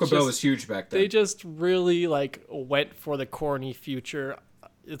that. Taco It's Bell just- was huge back then. they just really like went for the corny future.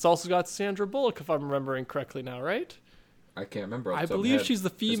 It's also got Sandra Bullock, if I'm remembering correctly now, right? I can't remember. off I the top of my believe head. she's the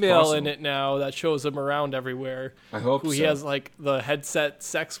It's female in possible. it now that shows him around everywhere. I hope Who so. he has like the headset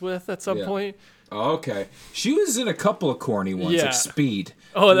sex with at some Yeah. point. Oh, okay. She was in a couple of corny ones, Yeah. like Speed.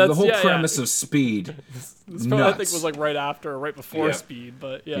 Oh, that's- the whole yeah, yeah. premise of Speed. This probably, I think Nuts. was like right after or right before Yeah. Speed,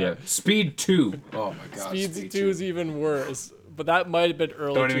 but Yeah. yeah. Speed 2. Oh my god. Speed 2 is even worse. But that might have been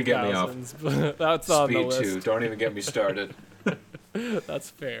early Don't even get me 2000s. But that's on the Speed list. 2. Don't even get me started. That's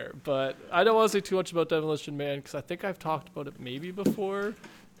fair. But I don't want to say too much about Demolition Man because I think I've talked about it maybe before.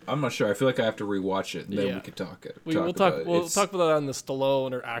 I'm not sure. I feel like I have to rewatch it, and then Yeah. we could talk it. We'll talk about that on the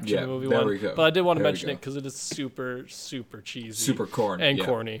Stallone or action movie there one. we go. But I did want to There we mention go. it because it is super, super cheesy. Super corny. And yeah.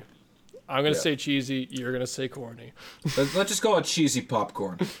 corny. I'm going to Yeah. say cheesy. You're going to say corny. Let's just call it cheesy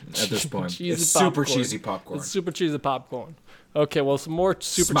popcorn at this point. Cheesy It's super popcorn. cheesy popcorn. It's super cheesy popcorn. Okay, well, some more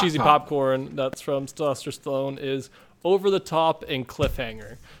super Smart cheesy pop. popcorn that's from Sylvester Stallone is Over the Top and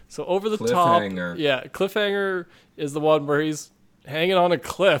Cliffhanger. So Over the Cliffhanger. Top, yeah, Cliffhanger is the one where he's hanging on a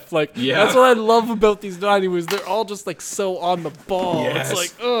cliff. Like, Yeah. that's what I love about these 90s movies. They're all just like so on the ball. Yes. It's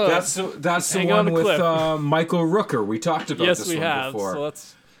like, ugh. That's the Hang on one a with cliff. Michael Rooker. We talked about Yes, this we one have. before. So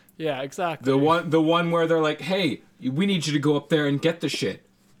that's, yeah, exactly. The one where they're like, "Hey, we need you to go up there and get the shit,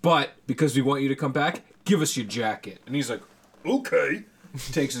 but because we want you to come back, give us your jacket." And he's like, "Okay."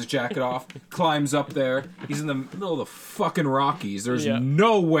 Takes his jacket off, climbs up there. He's in the middle of the fucking Rockies. There's Yeah.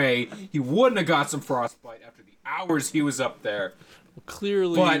 no way he wouldn't have got some frostbite after the hours he was up there.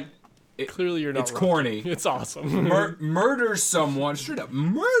 Clearly, But clearly you're not it's wrong. corny. It's awesome. Murders someone, straight up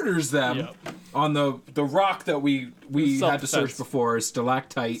murders them Yep. on the rock that we had to search Self-defense. before,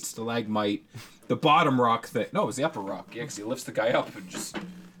 stalactite, stalagmite, the bottom rock thing. No, it was the upper rock. Yeah, because he lifts the guy up and just I don't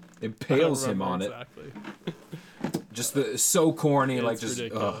impales him on remember it. exactly. Just so corny, like It's just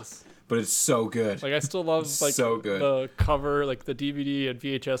ridiculous. but it's so good. Like I still love like So good. the cover, like the DVD and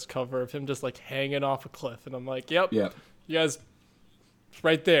VHS cover of him just like hanging off a cliff, and I'm like, yep, Yeah. you guys, it's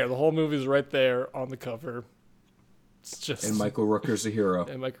right there. The whole movie's right there on the cover. It's just And Michael Rooker's a hero.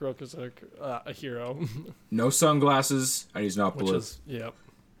 and Mike Rooker's a hero, No sunglasses, and he's not which blue. is yep.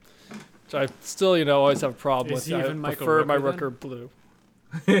 Which I still always have a problem Is with. he I even Michael prefer my Rooker, then? Rooker blue.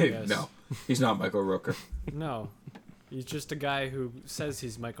 Yes. No, he's not Michael Rooker. No. He's just a guy who says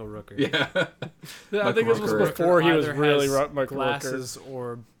he's Michael Rooker. Yeah. Yeah, I think this was Rooker. before he was Either really has Michael Rooker. glasses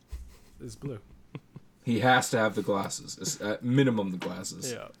or is blue. He has to have the glasses. It's at minimum the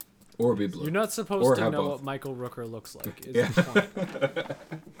glasses. Yeah. Or be blue. You're not Or supposed to have know both. what Michael Rooker looks like. Is Yeah. the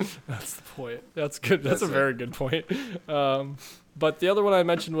point. That's the point. That's good. That's That's a it. very good point. But the other one I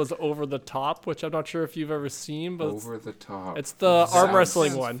mentioned was Over the Top, which I'm not sure if you've ever seen, but Over the top. it's the arm Sounds-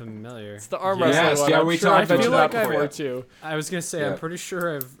 wrestling Sounds one. familiar. It's the arm Yes, wrestling one. yeah, I'm we sure talked I've mentioned about that that before before, too. I was gonna say Yeah. I'm pretty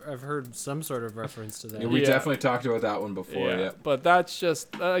sure I've heard some sort of reference to that. Yeah, we Yeah. definitely talked about that one before. Yeah. But that's just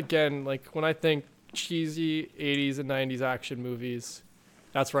again, like when I think cheesy 80s and 90s action movies,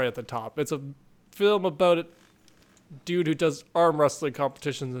 that's right at the top. It's a film about a dude who does arm wrestling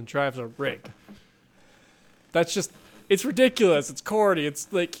competitions and drives a rig. That's just, it's ridiculous. It's corny.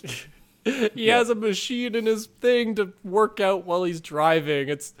 It's like he has a machine in his thing to work out while he's driving.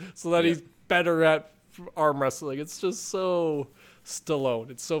 It's so that he's better at arm wrestling. It's just so Stallone.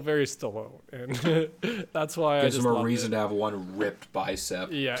 It's so very Stallone, and that's why I Gives just him a love reason it. to have one ripped bicep.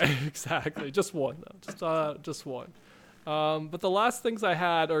 Yeah, exactly. Just one though. Just one. But the last things I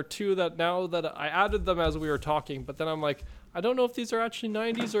had are two that now that I added them as we were talking, but then I'm like, I don't know if these are actually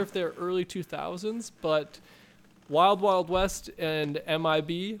 90s or if they're early 2000s, but Wild Wild West and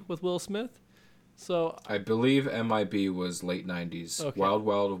MIB with Will Smith. So I believe MIB was late 90s. Okay. Wild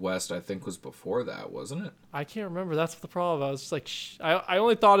Wild West, I think, was before that, wasn't it? I can't remember. That's the problem. I was just like, I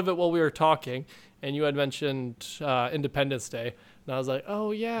only thought of it while we were talking, and you had mentioned Independence Day, and I was like, oh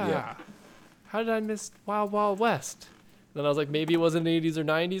yeah. Yeah. How did I miss Wild Wild West? Then I was like, maybe it wasn't 80s or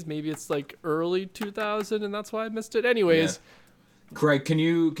 90s. Maybe it's like early 2000, and that's why I missed it. Anyways, Craig, can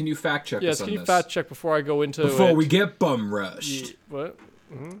you fact check yes. us on Can you this? fact check before I go into Before it? we get bum rushed. What?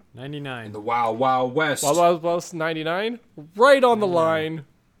 99. The Wild Wild West. Wild Wild West 99, right on the line.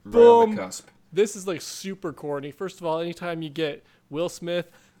 right on Boom. the cusp. This is like super corny. First of all, anytime you get Will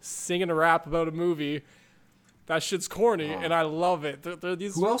Smith singing a rap about a movie, that shit's corny, and I love it. They're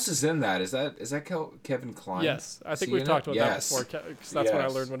these. Who else is in that? Is that Kevin Kline? Yes, I Is think he we've in talked it? about Yes. that before, because that's when I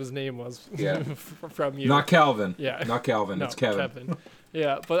Yes. learned what his name was. Yeah. From you. Not Calvin. Yeah. Not Calvin. No, It's Kevin.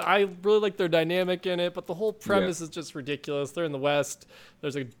 Yeah, but I really like their dynamic in it. But the whole premise is just ridiculous. They're in the West.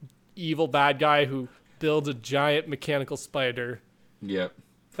 There's a evil bad guy who builds a giant mechanical spider. Yep.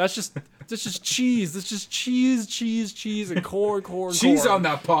 That's just cheese. That's just cheese, and corn. Cheese corn. on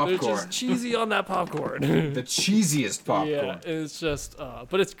that popcorn. They're just cheesy on that popcorn. The cheesiest popcorn. Yeah, and it's just,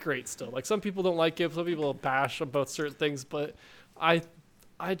 but it's great still. Like some people don't like it, some people bash about certain things, but I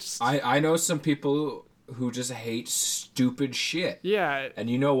just, I know some people who just hate stupid shit. yeah, And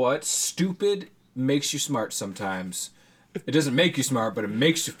you know what? Stupid makes you smart sometimes. It doesn't make you smart, but it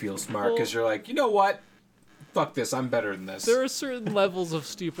makes you feel smart because you're like, you know what? Fuck this. I'm better than this. there are certain levels of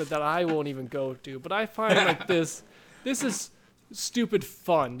stupid that I won't even go to, but I find like this is stupid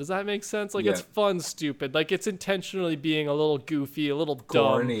fun. Does that make sense? Like it's Yeah. fun stupid. Like it's intentionally being a little goofy, a little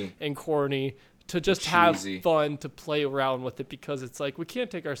Corny. dumb and corny to just have cheesy. fun, to play around with it, because it's like we can't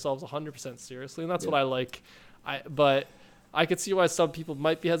take ourselves 100% seriously, and that's what I like. But I could see why some people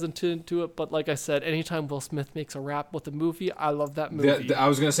might be hesitant to it, but like I said, anytime Will Smith makes a rap with a movie, I love that movie. I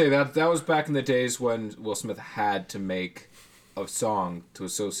was gonna say that was back in the days when Will Smith had to make a song to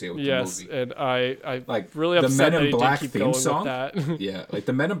associate with the movie. And I Like really the upset Men that in he Black didn't keep theme going song. with that. Yeah, like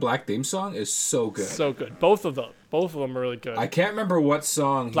the Men in Black theme song is so good. So good. Both of them are really good. I can't remember what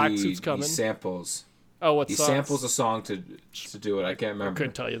song Black he Suit's Coming. samples. Oh, what He songs? samples a song to do it. I can't I remember.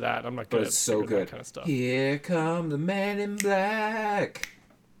 couldn't tell you that. I'm not But good it's at so figuring good. that kind of stuff. Here come the Men in Black.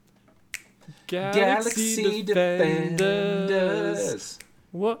 Galaxy Defenders.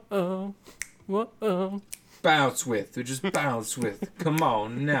 Whoa, whoa. Bounce with. We just bounce with. Come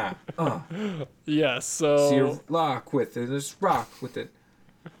on now. Yes, See you so rock with it. Just rock with it.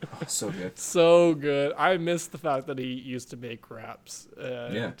 Oh, so good. so good. I miss the fact that he used to make raps.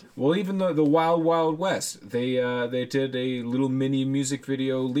 Yeah. Well, even the Wild Wild West, they did a little mini music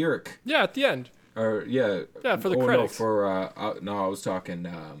video lyric. Yeah, at the end. Or yeah. Yeah, for the oh, credits. No, for no, I was talking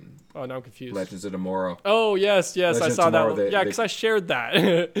Oh, now I'm confused. Legends of Tomorrow. Oh, yes, Legends I of saw that. Tomorrow, Yeah, because I shared that.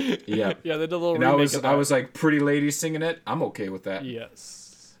 Yeah. Yeah, they did a little And remake of that. I was like, Pretty Lady singing it. I'm okay with that.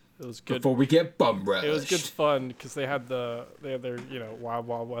 Yes. It was good. Before we get bum rushed. It was good fun because they had their Wild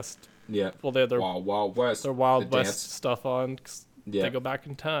Wild West. Yeah. Well, they had their Wild Wild West. their Wild the West dance. stuff on. 'Cause Yeah. they go back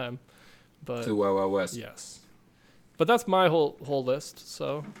in time. But To Wild Wild West. yes, but that's my whole list.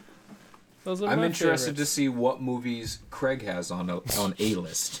 So those are I'm my interested to favorites. see what movies Craig has on a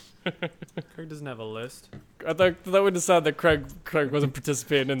list. Craig doesn't have a list. I thought that would decide that Craig wasn't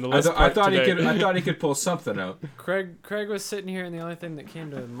participating in the I, list. I part thought today. I thought he could pull something out. Craig was sitting here, and the only thing that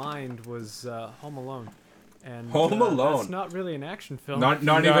came to mind was Home Alone. And Home Alone. That's not really an action film. Not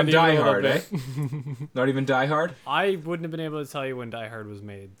Not even even Die a little Hard, eh? bit. Not even Die Hard. I wouldn't have been able to tell you when Die Hard was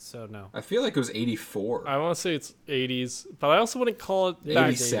made, so no. I feel like it was 84. I want to say it's 80s, but I also wouldn't call it that.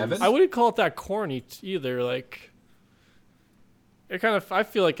 87? I wouldn't call it that corny either. Like, it kind of. I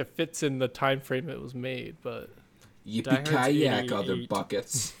feel like it fits in the time frame it was made, but Die Yippee Hard's kayak, other 88.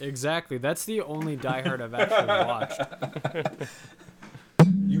 buckets. Exactly. That's the only Die Hard I've actually watched.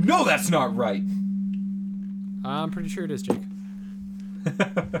 You know that's not right. I'm pretty sure it is, Jake.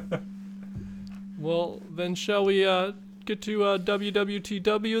 well, then shall we get to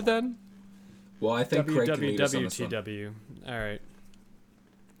WWTW then? Well, I think Craig can lead us on this one. WWTW. All right.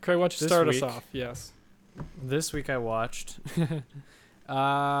 Craig, why don't you This start us week- off? Yes. This week I watched.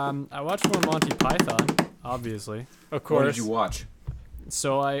 I watched more Monty Python, obviously. Of What course. did you watch?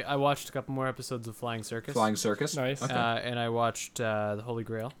 So I watched a couple more episodes of Flying Circus. Flying Circus? Nice. Okay. And I watched The Holy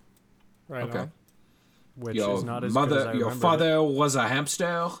Grail, Right Okay. on. which Your is not as good as I your remembered. father was a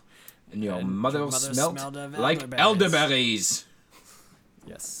hamster, and your And mother, your mother smelt smelled of like elderberries. elderberries.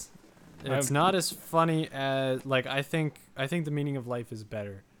 Yes. It's not as funny as I think The Meaning of Life is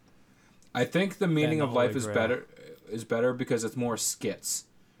better. I think the meaning The of life Holy is Grail. better because it's more skits.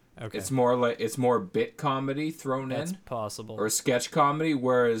 Okay. It's more bit comedy thrown That's in possible. or sketch comedy,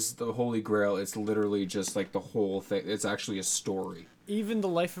 whereas the Holy Grail it's literally just like the whole thing. It's actually a story. Even The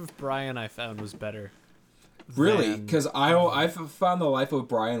Life of Brian I found was better. Really, than- because I found the Life of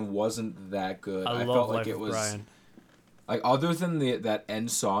Brian wasn't that good. I I love felt Life like it of was Brian. like that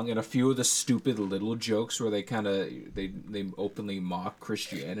end song and a few of the stupid little jokes where they kind of they openly mock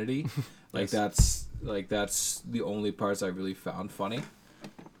Christianity. Yes. that's the only parts I really found funny.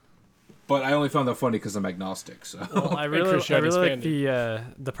 But I only found that funny because I'm agnostic. So Well, I really Christianity's like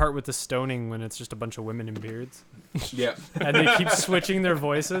expanding. the part with the stoning when it's just a bunch of women in beards yeah, and they keep switching their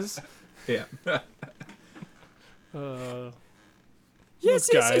voices. yeah. Yes,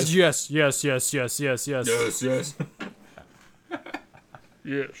 guys. yes. Yes, yes.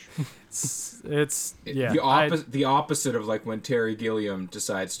 Yes. It's yeah. The opposite of like when Terry Gilliam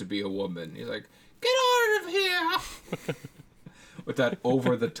decides to be a woman. He's like, "Get out of here!" With that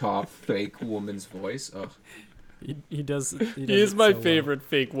over the top fake woman's voice. Ugh. He does. He is it my so well. favorite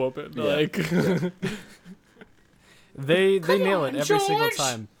fake woman. Yeah. Like, They Come nail on, it every single George!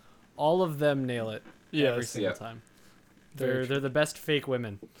 time. All of them nail it every yes. single Yeah. time. Very They're the best fake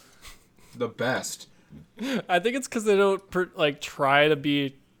women. The best. I think it's because they don't try to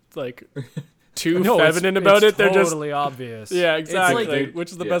be like too No, feminine about it's it. They're just totally obvious. yeah, It's exactly. like-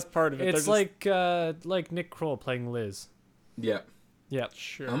 which is the yeah. best part of it. It's They're just- like Nick Kroll playing Liz. Yeah. Yeah.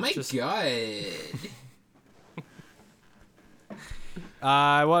 sure. Oh my Just- god.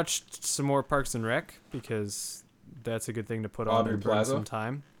 I watched some more Parks and Rec because that's a good thing to put on Aubrey and burn Plaza? some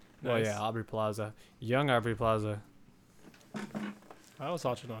time. Well, Nice. yeah, Aubrey Plaza, young Aubrey Plaza, I was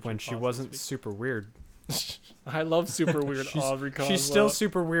watching when she wasn't super weird. I love super weird Aubrey Coswell. She's still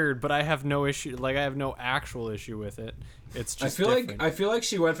super weird, but I have no issue. Like I have no actual issue with it. It's just. I feel like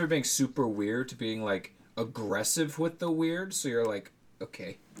she went from being super weird to being like aggressive with the weird. So you're like,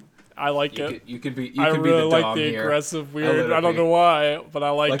 okay, I like it. You can be. I You can really be the like dom the here. aggressive I weird. let I it don't be. know why, but I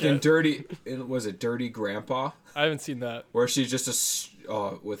like in it. Dirty. Was it Dirty Grandpa? I haven't seen that. Where she's just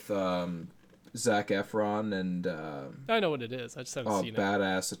with Zac Efron and I know what it is. I just haven't seen it.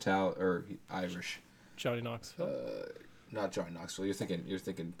 badass Italian or Irish. Johnny Knoxville. Not Johnny Knoxville. You're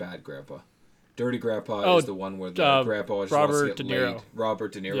thinking Bad Grandpa. Dirty Grandpa is the one where the grandpa just wants to Robert get De Niro. laid.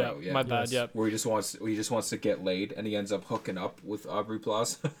 Robert De Niro. Yeah, my bad. Yes. Yeah. Where he just wants to get laid, and he ends up hooking up with Aubrey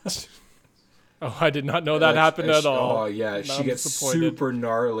Plaza. Oh, I did not know that happened at all. Oh yeah, I'm she gets disappointed. super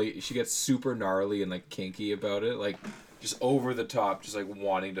gnarly. She gets super gnarly and like kinky about it, like just over the top, just like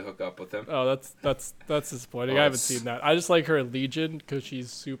wanting to hook up with him. Oh, that's disappointing. Oh, I haven't it's- seen that. I just like her in Legion because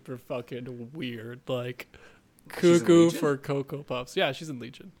she's super fucking weird, like She's in cuckoo Legion? for Cocoa Puffs. Yeah, she's in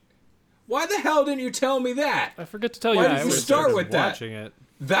Legion. Why the hell didn't you tell me that? I forget to tell Why you. did that. you It was- start I was with that? watching it.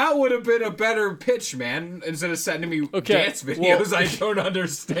 That would have been a better pitch, man. Instead of sending me Okay, dance videos, well- I don't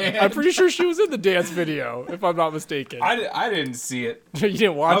understand. I'm pretty sure she was in the dance video, if I'm not mistaken. I didn't see it. You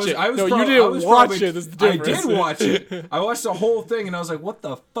didn't watch it. No, prob- you I didn't was watch probably- it. That's the I difference. did watch it. I watched the whole thing, and I was like, "What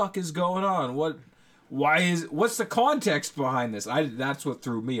the fuck is going on? What's the context behind this?" That's what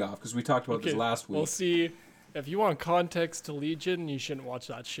threw me off because we talked about this last week. Well, see, if you want context to Legion, you shouldn't watch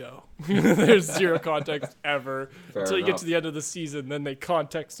that show. There's zero context ever Fair until you get enough. to the end of the season. Then they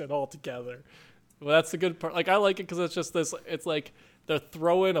context it all together. Well, that's the good part. Like I like it because it's just this. It's like they're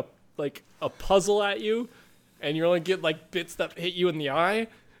throwing a puzzle at you, and you only get like bits that hit you in the eye,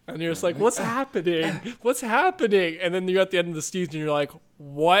 and you're just like, "What's happening? What's happening?" And then you're at the end of the season, and you're like,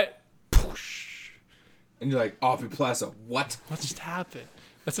 "What? Poosh. And you're like, Aubrey Plaza, what? What just happened?"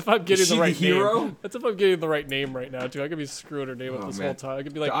 That's if I'm getting she the right the hero? name. That's if I'm getting the right name right now too. I could be screwing her name up Oh, this man. whole time. I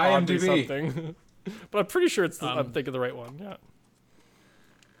could be like The Audrey IMDb. something. But I'm pretty sure it's I'm thinking the right one. Yeah.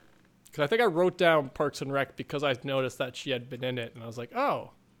 Because I think I wrote down Parks and Rec because I noticed that she had been in it, and I was like,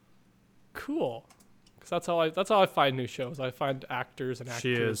 oh, cool. Because that's how I find new shows. I find actors and actors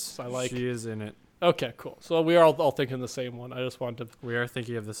She is. I like. She is in it. Okay, cool. So we are all thinking the same one. I just wanted to. We are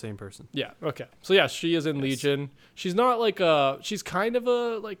thinking of the same person. Yeah. Okay. So yeah, she is in Legion. She's not like a. She's kind of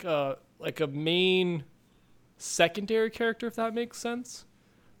a main secondary character, if that makes sense.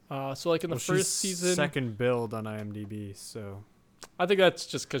 So like in the Well, she's first season, second build on IMDb, so I think that's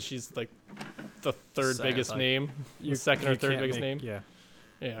just because she's like the third Sad, biggest like, name, you- second or you third can't biggest make- name. Yeah.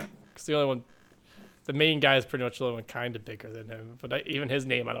 Yeah, because the only one, the main guy is pretty much the only one kind of bigger than him. But even his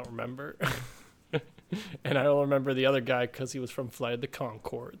name I don't remember, and I don't remember the other guy because he was from Flight of the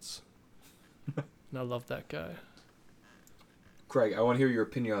Conchords, and I love that guy. Craig, I want to hear your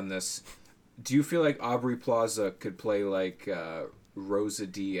opinion on this. Do you feel like Aubrey Plaza could play like Rosa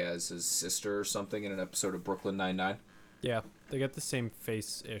Diaz's sister or something in an episode of Brooklyn Nine-Nine? Yeah, they got the same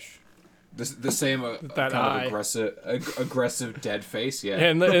face-ish. The same That kind eye. of aggressive dead face, yeah.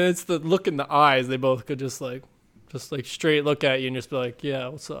 And it's the look in the eyes. They both could just like straight look at you and just be like, yeah,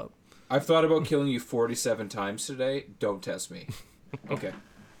 what's up? I've thought about killing you 47 times today. Don't test me. Okay.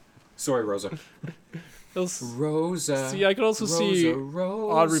 Sorry, Rosa. Rosa. See, I could also see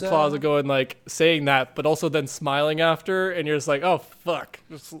Aubrey Plaza going like saying that, but also then smiling after, and you're just like, oh fuck.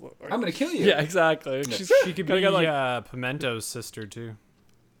 Just, I'm gonna kill you. yeah, exactly. Yeah. She's, She could kinda be got, like, Pimento's sister too.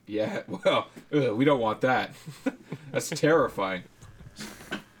 Yeah. Well, we don't want that. That's terrifying.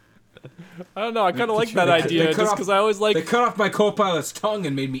 I don't know. I kind of like They that cut idea off- just because I always like. They cut off my co-pilot's tongue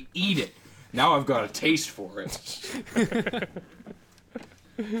and made me eat it. Now I've got a taste for it.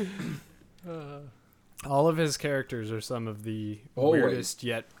 All of his characters are some of the Always. weirdest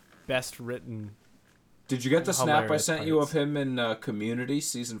yet best written. Did you get the snap I Hilarious sent you of parts. him in Community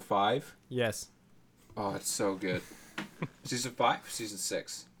season 5? Yes, Oh, it's so good. Season 5? Season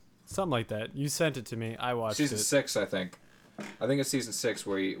 6? something like that. You sent it to me. I watched Season it. 6, I think. I think it's season 6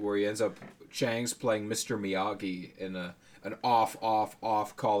 where he ends up Chang's playing Mr. Miyagi in an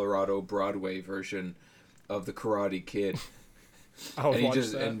off Colorado Broadway version of the Karate Kid. I'll And he watch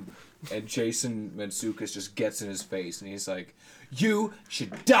just that. and Jason Mantzoukas just gets in his face and he's like, "You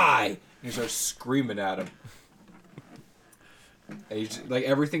should die!" And he starts screaming at him. And he's like,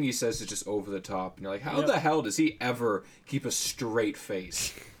 everything he says is just over the top, and you're like, how the hell does he ever keep a straight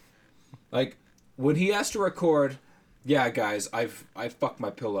face? Like when he has to record, yeah, guys, I fucked my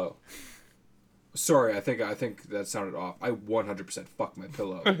pillow. Sorry, I think that sounded off. I 100% fucked my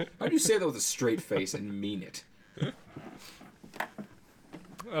pillow. How do you say that with a straight face and mean it?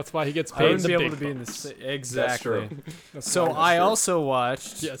 That's why he gets I paid wouldn't the be able big to be in bucks. the exactly. That's So why. I true. also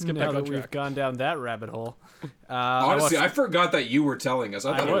watched. Yeah, let's get now back that on we've track. gone down that rabbit hole. Honestly, I I forgot that you were telling us.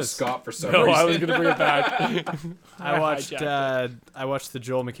 I thought it was was. Scott for some No, reason. I was gonna bring it back. watched. hijacked I watched the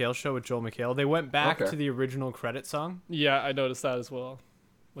Joel McHale show with Joel McHale. They went back Okay. to the original credit song. Yeah, I noticed that as well.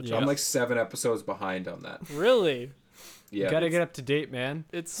 Which Yeah. I'm like 7 episodes behind on that. really, Yeah. Gotta get up to date, man.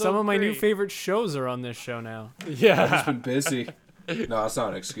 it's so Some of my new great. favorite shows are on this show now. I've just Yeah, been busy. No, that's not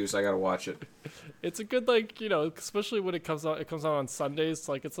an excuse. I gotta watch it. it's a good especially when it comes out. It comes out on Sundays.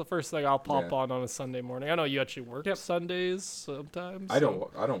 Like it's the first thing I'll pop Yeah. on a Sunday morning. I know you actually work Sundays sometimes. I don't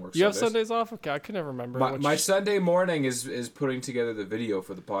work. You have Sundays. Sundays off? Okay, I can never remember. My Sunday morning is putting together the video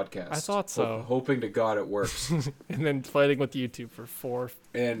for the podcast. I thought so. Hoping to God it works. and then fighting with YouTube for 4.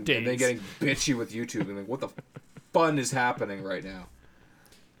 and then Days. getting bitchy with YouTube and like, what the fun is happening right now?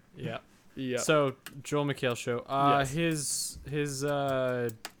 Yeah. Yeah. So Joel McHale show. Yes. His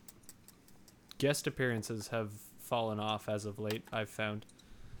guest appearances have fallen off as of late. I've found.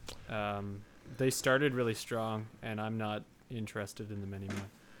 They started really strong, and I'm not interested in them anymore.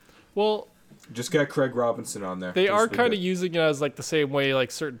 well, Just get Craig Robinson on there. they Just are be kind of good. using it as like the same way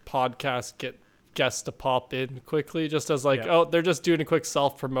like certain podcasts get guests to pop in quickly, just as like, Yeah. oh, they're just doing a quick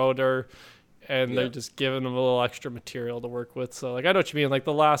self promoter, and Yeah. they're just giving them a little extra material to work with. So like, I know what you mean. Like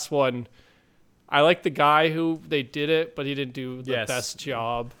the last one, I like the guy who they did it, but he didn't do the Yes. best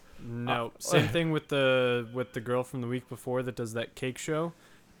job. No, same thing with the girl from the week before that does that cake show,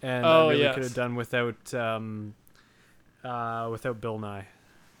 and Oh, I really yes. could have done without Bill Nye.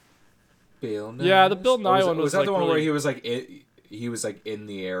 Bill Nye. Yeah, the Bill Nye was, one was that like the one where really- he was like he was like in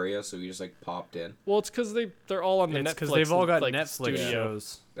the area, so he just like popped in. Well, it's because they're all on the It's Netflix. because they've all got like, Netflix studio.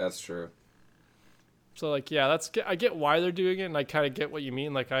 shows. That's true. So like, yeah, I get why they're doing it, and I kind of get what you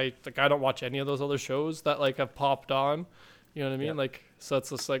mean. Like I don't watch any of those other shows that like have popped on. You know what I mean? Yeah. Like, so it's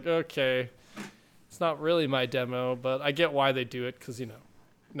just like, okay, it's not really my demo, but I get why they do it because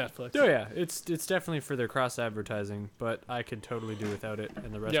Netflix. Oh yeah, it's definitely for their cross advertising, but I could totally do without it,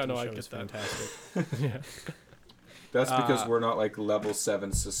 and the rest Yeah, of the no, I show get is that. fantastic. Yeah. That's because Uh, we're not like level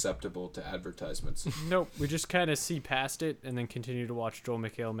 7 susceptible to advertisements. Nope, we just kind of see past it and then continue to watch Joel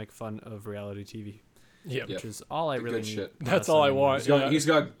McHale make fun of reality TV, Yeah. Yeah. which is all I The really good need. shit. on That's a all I Sunday want. morning. He's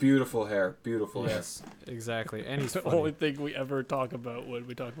got beautiful hair. Beautiful Yes, exactly, and he's The funny. only thing we ever talk about when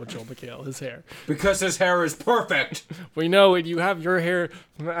we talk about Joel McHale, his hair. hair. Because his hair is perfect. We know it. You have your hair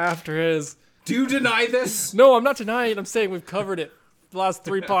after his. Do you deny this? No, I'm not denying it. I'm saying we've covered it the last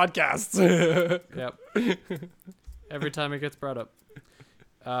 3 podcasts. Yep. Every time it gets brought up.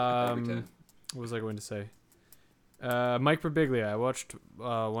 Every time. What was I going to say? Mike Birbiglia. I watched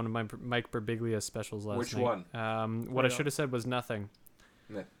one of my Mike Birbiglia specials last Which night. one? What I Right on. should have said was nothing.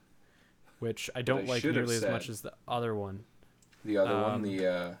 Meh. Which I don't I like should have nearly as said. much as the other one. The other one, Um,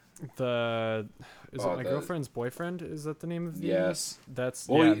 the The is Oh, it my the- girlfriend's boyfriend? Is that the name of the? yes. That's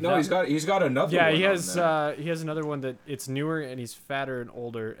Well, yeah, no, that- he's got another. Yeah, one he on has there. he has another one that it's newer and he's fatter and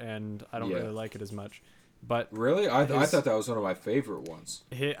older and I don't Yeah. really like it as much. But Really? I his- thought that was one of my favorite ones.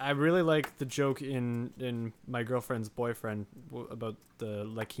 I really like the joke in my girlfriend's boyfriend about the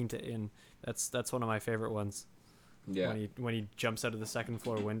La Quinta Inn. That's one of my favorite ones. Yeah. When he jumps out of the second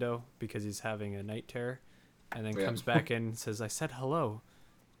floor window because he's having a night terror, and then Yeah. comes back in and says, "I said hello,"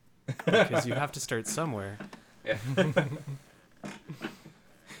 because you have to start somewhere. Yeah.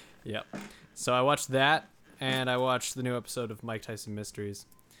 Yep. So I watched that, and I watched the new episode of Mike Tyson Mysteries.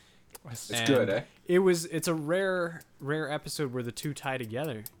 It's And good, eh? It's a rare episode where the two tie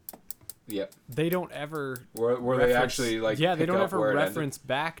together. Yep. They don't ever Where they reference- actually like yeah, they pick don't up ever where it ended. reference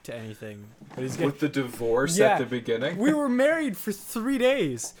back to anything. But he's getting, With the divorce Yeah. at the beginning. we were married for 3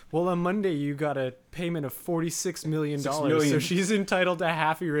 days. Well, on Monday you got a payment of $46 million, so million. she's entitled to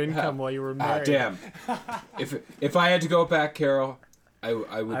half your income while you were Ah, married. damn. if I had to go back, Carol, I would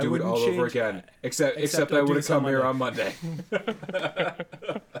I do it wouldn't all over change- again. Except except I I'd do would have this on come here on Monday.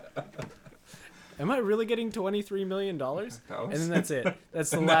 Am I really getting $23 million? And then that's it. That's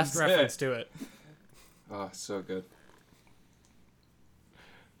the And last that's reference it. to it. Oh, so good.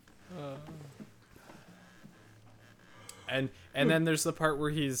 And then there's the part where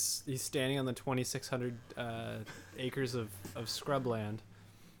he's standing on the 2,600 acres of scrubland.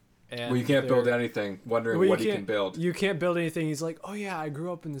 And Well, you can't build they're- anything, wondering Well, you what he can can't- build. You can't build anything. He's like, oh yeah, I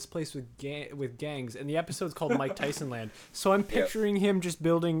grew up in this place with gangs, and the episode's called Mike Tyson Land. So I'm picturing him just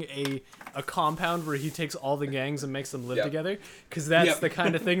building a compound where he takes all the gangs and makes them live Yep. together, because that's Yep. the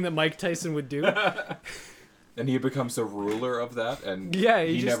kind of thing that Mike Tyson would do. And he becomes the ruler of that, and Yeah,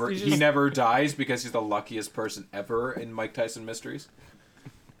 he he just- never dies because he's the luckiest person ever in Mike Tyson Mysteries.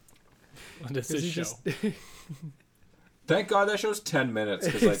 On this 'Cause he show. just Thank God that show's 10 minutes.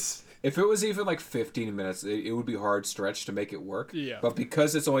 Because, like, if it was even, like, 15 minutes, it would be hard stretch to make it work. Yeah. But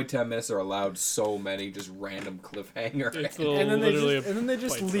because it's only 10 minutes, they're allowed so many just random cliffhanger. It's And then literally they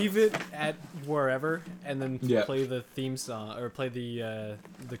just fight leave it at wherever, and then Yeah. play the theme song or play the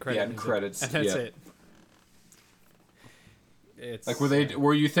credit. Yeah, and music, credits, and that's yeah. it. It's Like,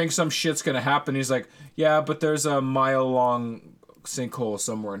 where you think some shit's going to happen, he's like, yeah, but there's a mile-long sinkhole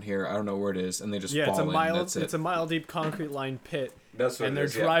somewhere in here. I don't know where it is. And they just fall it's a in. mile. That's it. It's a mile deep concrete lined pit. That's what and it they're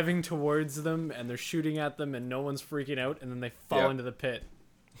is, yeah. driving towards them, and they're shooting at them, and no one's freaking out, and then they fall Yeah. into the pit.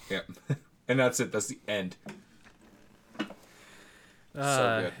 Yeah. And that's it. That's the end.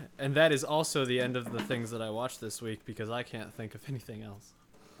 So good. And that is also the end of the things that I watched this week because I can't think of anything else.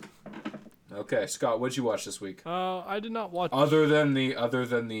 Okay, Scott, what'd you watch this week? I did not watch. Other than the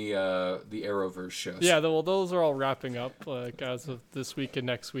Arrowverse shows. Yeah, well, those are all wrapping up like as of this week and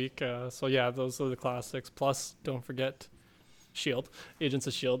next week. So yeah, those are the classics. Plus, don't forget Shield, Agents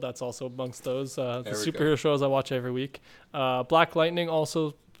of Shield. That's also amongst those. The There we superhero shows I watch every week. Black Lightning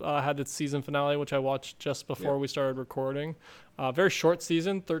also had its season finale, which I watched just before we started recording. Very short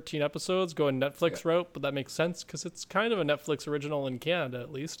season, 13 episodes, going Netflix route, but that makes sense because it's kind of a Netflix original in Canada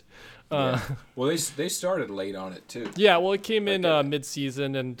at least. Yeah. Well, they started late on it too. Yeah, well, it came in Like,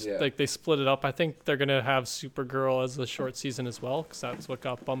 mid-season, and yeah. like they split it up. I think they're gonna have Supergirl as a short season as well, because that's what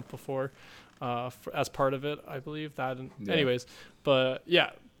got bumped before, as part of it, I believe. Anyways, but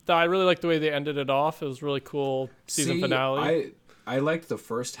yeah, I really like the way they ended it off. It was really cool season finale. I liked the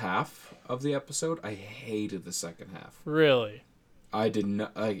first half of the episode. I hated the second half. Really, I did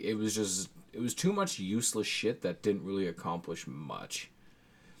not like. It was too much useless shit that didn't really accomplish much.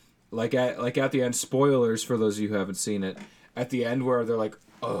 Like at the end, spoilers for those of you who haven't seen it. At the end, where they're like,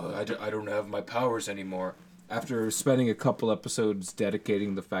 "Oh, I don't have my powers anymore." After spending a couple episodes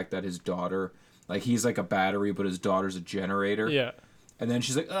dedicating the fact that his daughter, like he's like a battery, but his daughter's a generator. yeah. And then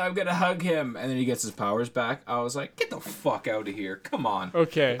she's like, "Oh, I'm gonna hug him," and then he gets his powers back. I was like, "Get the fuck out of here! Come on."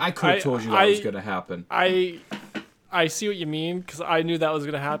 Okay. I could have told you that was gonna happen. I see what you mean because I knew that was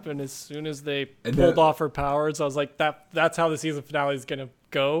gonna happen as soon as they And pulled that- off her powers. I was like, that's how the season finale is gonna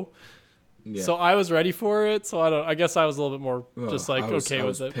go. Yeah. So I was ready for it. So I guess I was a little bit more just like I was okay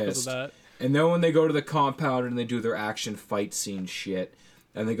with it because pissed. of that. And then when they go to the compound and they do their action fight scene shit,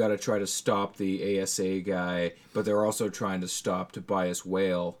 and they got to try to stop the ASA guy, but they're also trying to stop Tobias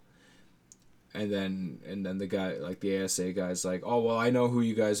Whale. And then the guy, like the ASA guy's like, "Oh, well, I know who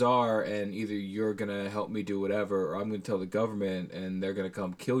you guys are, and either you're gonna help me do whatever, or I'm gonna tell the government, and they're gonna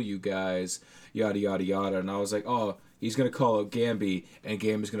come kill you guys, yada yada yada." And I was like, "Oh, he's gonna call out Gamby, and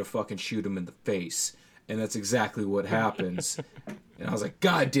Gamby's gonna fucking shoot him in the face." And that's exactly what happens. And I was like,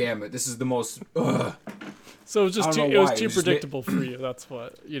 "God damn it, this is the most." Ugh. So it was just I too, don't know it was why, too it just predictable for you. That's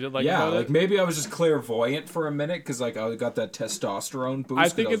what you didn't like Yeah, about like it. maybe I was just clairvoyant for a minute because like I got that testosterone boost. I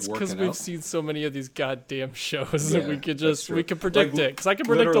think was it's because working we've out. seen so many of these goddamn shows Yeah, that we could that's just true. we can predict Like, it because I can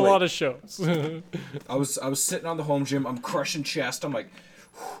predict a literally. lot of shows. I was sitting on the home gym. I'm crushing chest. I'm like,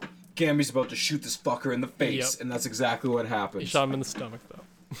 Gamby's about to shoot this fucker in the face, Yep. and that's exactly what You happens. shot him in the stomach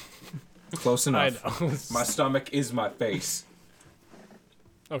though. Close I enough. know. My stomach is my face.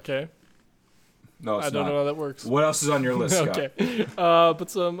 Okay. No, it's I don't not. know how that works. What else is on your list, Scott? Okay. But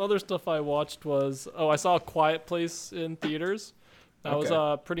some other stuff I watched was I saw A Quiet Place in theaters. That was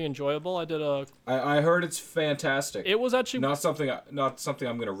Okay. pretty enjoyable. I did a. I heard it's fantastic. It was actually not something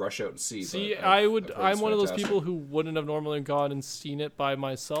I'm gonna rush out and see. See, but I I've would. heard I'm it's one of those fantastic. people who wouldn't have normally gone and seen it by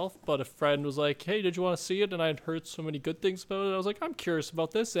myself, but a friend was like, "Hey, did you want to see it?" And I had heard so many good things about it. I was like, "I'm curious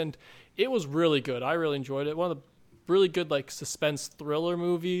about this," and it was really good. I really enjoyed it. One of the really good like suspense thriller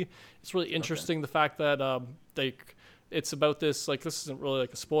movie. It's really interesting the fact that it's about this, like, this isn't really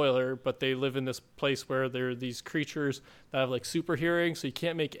like a spoiler, but they live in this place where there are these creatures that have like super hearing, so you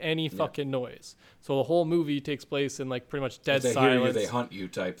can't make any fucking noise. So the whole movie takes place in like pretty much dead If they silence. hear you, they hunt you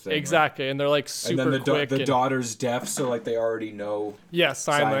type thing. right? Exactly, and they're like And super then quick. the and, daughter's deaf, so like they already know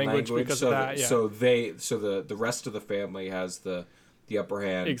sign language because so of that. Yeah. So the rest of the family has the upper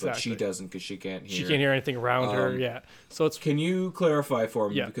hand, but Exactly. she doesn't because she can't hear. she can't hear anything around her. Yeah. So it's Can you clarify for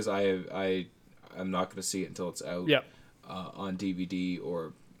me Yeah. because I'm not going to see it until it's out. yeah. On DVD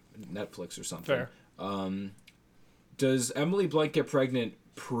or Netflix or something. Fair. Does Emily Blunt get pregnant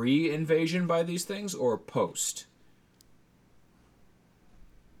pre-invasion by these things or post?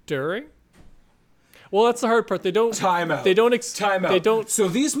 During. Well, that's the hard part. They don't. Time out. They don't. Time out. They don't. So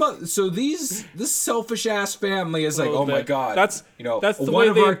this selfish ass family is like, Little oh my bit. god, That's one the way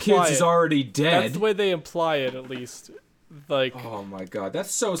of they our imply kids is it. already dead. That's the way they imply it, at least. Like. Oh my god,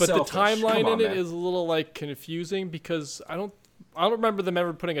 that's so But selfish. the timeline Come on, in it man. is a little like confusing because I don't remember them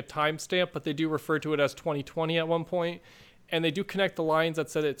ever putting a timestamp, but they do refer to it as 2020 at one point, and they do connect the lines that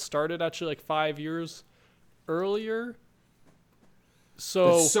said it started actually like 5 years earlier.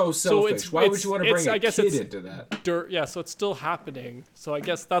 So It's so selfish. Why would you want to bring a kid into that? Yeah, so it's still happening. So I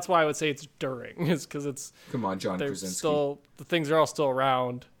guess that's why I would say it's during, is because it's Come on, John they're Krasinski. still, the things are all still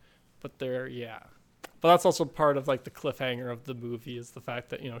around, but they're, yeah. But that's also part of like the cliffhanger of the movie, is the fact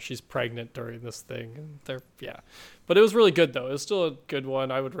that, you know, she's pregnant during this thing, and they're, yeah. But it was really good though. It was still a good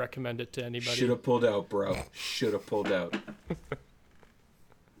one. I would recommend it to anybody. Should have pulled out, bro. Should have pulled out.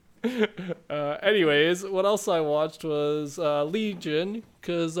 Anyways, what else I watched was Legion,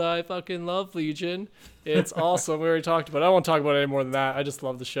 because I fucking love Legion. It's awesome. We already talked about it. I won't talk about it any more than that. I just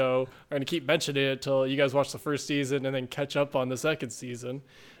love the show. I'm going to keep mentioning it until you guys watch the first season and then catch up on the second season,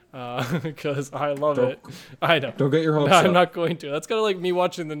 because I love it. I know. Don't get your hopes No, up. I'm not going to. That's kind of like me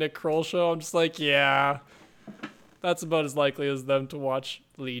watching the Nick Kroll show. I'm just like, yeah, that's about as likely as them to watch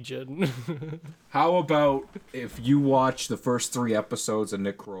Legion. How about if you watch the first 3 episodes of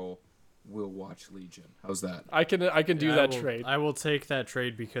Nick Kroll, we'll watch Legion. How's that? I can do Yeah, that trade. I will take that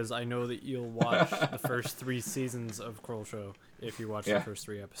trade because I know that you'll watch the first 3 seasons of Kroll Show if you watch the first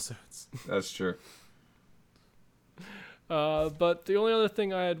 3 episodes. That's true. But the only other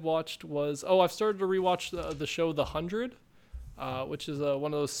thing I had watched was, I've started to rewatch the show The 100, which is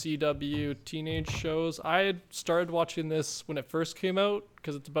one of those CW teenage shows. I had started watching this when it first came out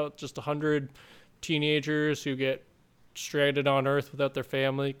because it's about just 100 teenagers who get stranded on Earth without their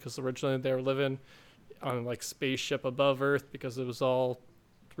family, because originally they were living on like spaceship above Earth because it was all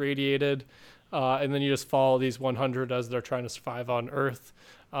radiated. And then you just follow these 100 as they're trying to survive on Earth.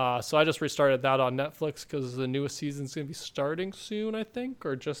 So I just restarted that on Netflix because the newest season's going to be starting soon, I think,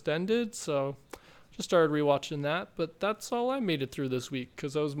 or just ended. So just started rewatching that. But that's all I made it through this week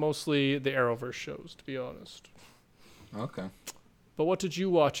because I was mostly the Arrowverse shows, to be honest. Okay. But what did you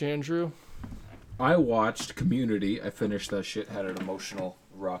watch, Andrew? I watched Community. I finished that shit. Had an emotional,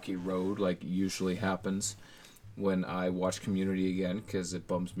 rocky road like usually happens when I watch Community again, because it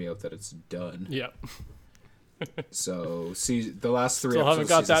bums me out that it's done. Yeah. So, see, the last 3 Still haven't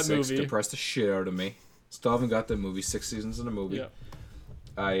episodes got of season that 6 movie. depressed the shit out of me. Still haven't got that movie. 6 seasons in a movie. Yeah.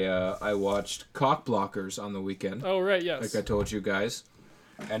 I watched Cock Blockers on the weekend, Oh, right, yes. like I told you guys.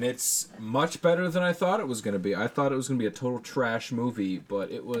 And it's much better than I thought it was going to be. I thought it was going to be a total trash movie, but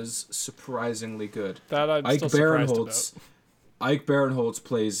it was surprisingly good. That I'm Ike still surprised about. Barinholtz, Ike Barinholtz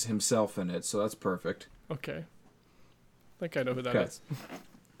plays himself in it, so that's perfect. Okay. I think I know who that Okay. is.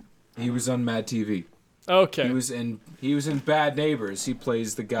 He was on Mad TV. Okay. He was in Bad Neighbors. He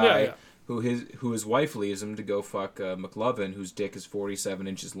plays the guy Yeah. who his wife leaves him to go fuck McLovin, whose dick is 47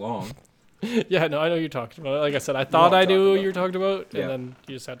 inches long. Yeah, no, I know you're talking about it. Like I said, I thought I'm I knew talking who about. you were talking about, Yeah. and then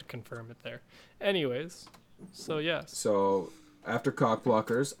you just had to confirm it there. Anyways, so yes. So after Cock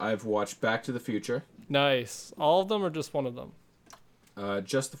Blockers, I've watched Back to the Future. Nice. All of them or just one of them?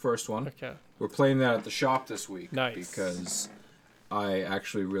 Just the first one. Okay. We're playing that at the shop this week. Nice. Because I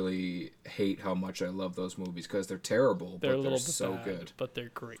actually really hate how much I love those movies, because they're terrible, They're a but little they're bit so bad, good. but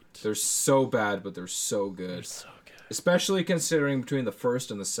they're great. They're so bad, but they're so good. They're so good. Especially considering between the first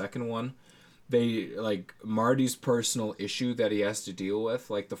and the second one, they, like, Marty's personal issue that he has to deal with.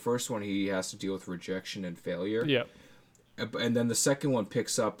 Like, the first one, he has to deal with rejection and failure. Yeah. And then the second one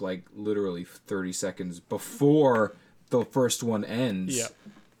picks up, like, literally 30 seconds before the first one ends. Yeah.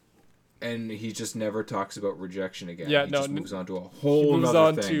 And he just never talks about rejection again. Yeah, he no, just moves on to a whole moves nother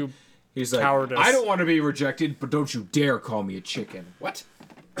on thing. to He's like, cowardice. I don't want to be rejected, but don't you dare call me a chicken. What?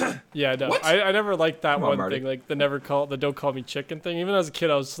 Yeah, no. What? I never liked that Come on, one Marty. thing, like the don't call me chicken thing. Even as a kid,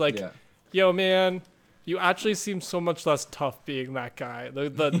 I was just like, Yeah. yo, man, you actually seem so much less tough being that guy.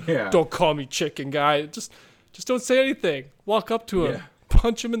 The Yeah. don't call me chicken guy. Just don't say anything. Walk up to him. Yeah.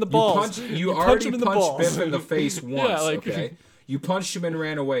 Punch him in the balls. You punch already him in the punched balls. Biff in the face once, like- okay? You punched him and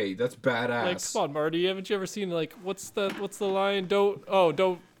ran away. That's badass. Like, come on, Marty. Haven't you ever seen like what's the line?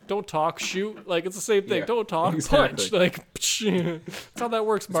 Don't talk, shoot. Like it's the same thing. Yeah, Don't talk, exactly. punch. Like that's how that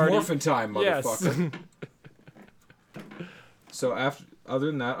works, It's Marty. morphin' time, Yes. motherfucker. So other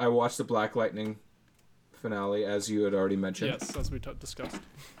than that, I watched the Black Lightning finale, as you had already mentioned. Yes, as we discussed.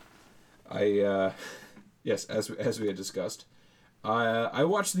 Yes, as we had discussed. I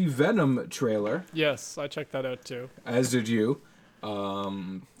watched the Venom trailer, Yes, I checked that out too. as did you.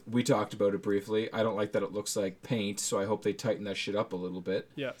 We talked about it briefly. I don't like that it looks like paint, so I hope they tighten that shit up a little bit.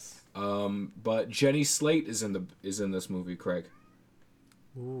 Yes. But Jenny Slate is in this movie, Craig.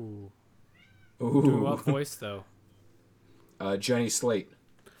 Ooh. Ooh. Doing what voice though? Jenny Slate.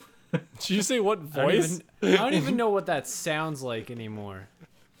 Did you say what I don't voice? even- I don't even know what that sounds like anymore.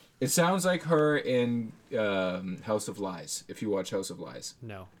 It sounds like her in House of Lies. If you watch House of Lies.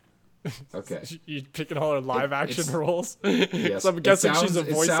 No. Okay. You picking all her live action it's- roles? Yes. So I'm guessing she's a It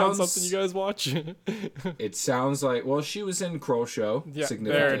voice on sounds- something you guys watch. It sounds like, well, she was in Crow Show Yeah, there it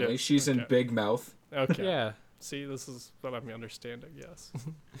significantly. is. She's in Okay. Big Mouth. Okay. Yeah. See, this is what I'm understanding. Yes.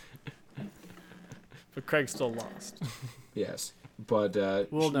 But Craig's still lost. Yes. But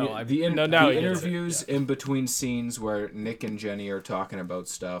Well, no, I- the No, now the he gets it, interviews in between scenes where Nick and Jenny are talking about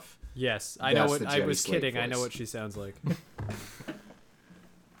stuff. Yes, I know That's what the I Jenny was Slate kidding. I know voice. what she sounds like.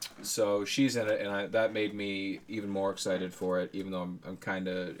 So she's in it, and that made me even more excited for it. Even though I'm kind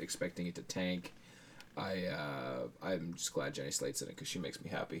of expecting it to tank, I'm just glad Jenny Slate's in it because she makes me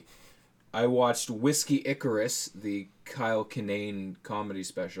happy. I watched Whiskey Icarus, the Kyle Kinane comedy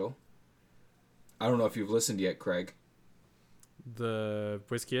special. I don't know if you've listened yet, Craig. The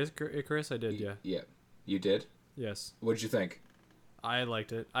Whiskey Icarus, I did. Yeah. Yeah, you did. Yes, What'd you think? I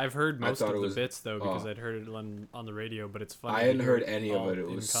liked it. I've heard most thought of it the was- bits though because oh. I'd heard it on the radio. But it's funny. I to hadn't hear heard any of all it. It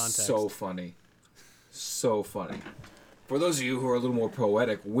in was context. so funny. So funny. For those of you who are a little more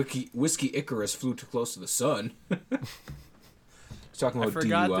poetic, Whiskey Icarus flew too close to the sun. He's talking I about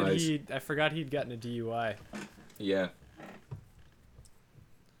forgot DUIs. that I forgot he'd gotten a DUI. Yeah,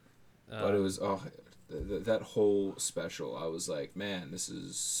 but it was that whole special. I was like, man, this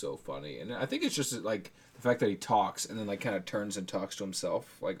is so funny, and I think it's just like the fact that he talks and then like kind of turns and talks to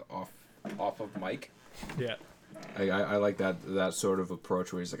himself like off of mic. Yeah. I like that sort of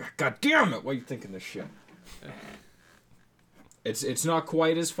approach where he's like, God damn it, why are you thinking this shit? It's not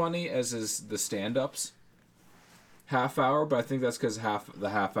quite as funny as the stand-ups half hour, but I think that's because the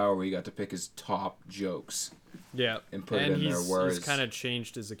half hour where you got to pick his top jokes. Yeah. And put it in there, whereas- he's kind of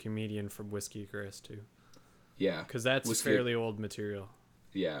changed as a comedian from Whiskey Icarus too, Yeah, because that's fairly old material.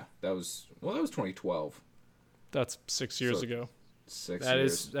 yeah, that was 2012. That's 6 years So- ago. 6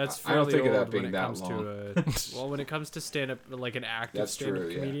 That's years. fairly I don't think old of that when being it that comes long. to well, when it comes to stand up, like an active That's stand up true,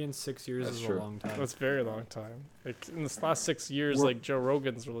 yeah. comedian, 6 years That's is true. a long time. That's a very long time. Like in this last 6 years, We're- like Joe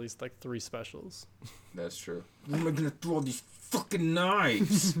Rogan's released like 3 specials. That's true. Where am I gonna throw these fucking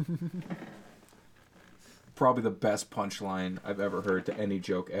knives? Probably the best punchline I've ever heard to any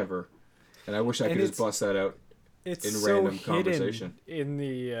joke ever, and I wish I And could just it's- bust that out. It's in so random hidden conversation. in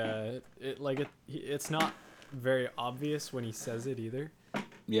the it's not very obvious when he says it either.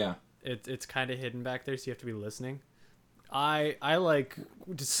 Yeah. It's kind of hidden back there, so you have to be listening. I like.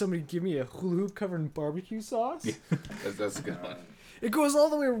 Did somebody give me a hula hoop covered in barbecue sauce? Yeah. That's a good one. It goes all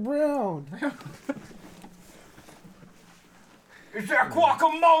the way around. Is that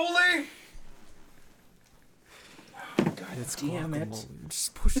guacamole? God It's damn it! guacamole.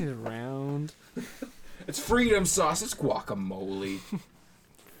 Just pushing it around. It's freedom sauce. It's guacamole.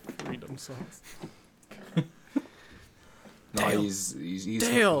 Freedom sauce. No, Dale. he's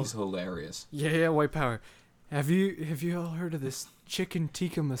Dale. he's hilarious. Yeah, white power. Have you all heard of this chicken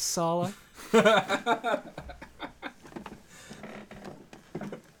tikka masala?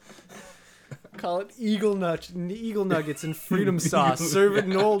 Call it eagle nuggets and freedom sauce. Serve it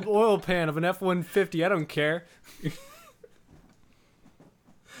in an old oil pan of an F-150. I don't care.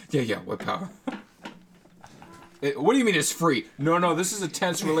 Yeah, what power? What do you mean it's free? No, this is a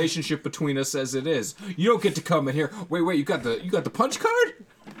tense relationship between us as it is. You don't get to come in here. Wait, you got the punch card?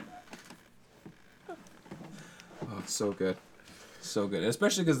 Oh, it's so good. So good.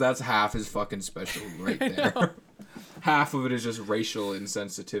 Especially because that's half his fucking special right there. Half of it is just racial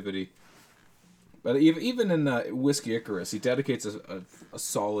insensitivity. But even in Whiskey Icarus, he dedicates a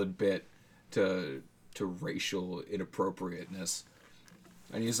solid bit to racial inappropriateness.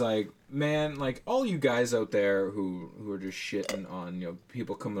 And he's like, man, like all you guys out there who are just shitting on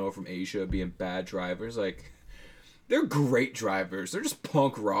people coming over from Asia being bad drivers, like they're great drivers. They're just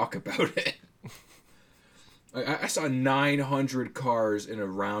punk rock about it. I saw 900 cars in a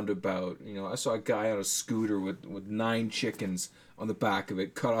roundabout. I saw a guy on a scooter with 9 chickens on the back of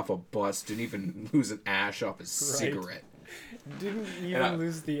it, cut off a bus, didn't even lose an ash off his cigarette. Didn't even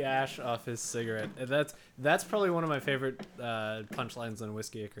lose the ash off his cigarette. And that's probably one of my favorite punchlines on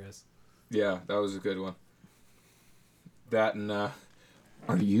Whiskey Icarus. Yeah, that was a good one. That and, are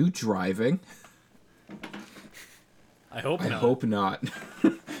you driving? I hope not. I hope not.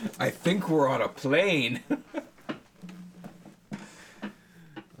 I think we're on a plane.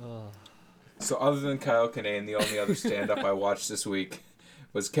 So other than Kyle Kinane, the only other stand-up I watched this week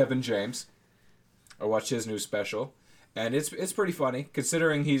was Kevin James. I watched his new special, and it's pretty funny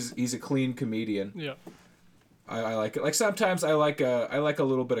considering he's a clean comedian. Yeah. I like it. Like sometimes I like a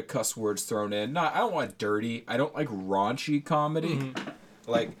little bit of cuss words thrown in. I don't want dirty. I don't like raunchy comedy. Mm-hmm.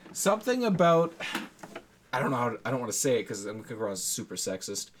 Like something about I don't know how I don't want to say it because I'm gonna come across super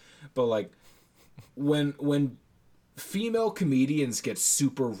sexist, but like when female comedians get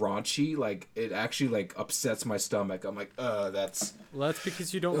super raunchy, like it actually like upsets my stomach. I'm like, that's Well, that's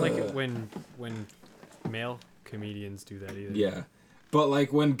because you don't like it when male comedians do that either. yeah. But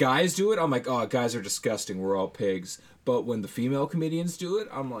like when guys do it, I'm like, oh, guys are disgusting. We're all pigs. But when the female comedians do it,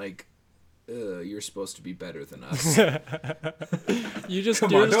 I'm like, you're supposed to be better than us. You're just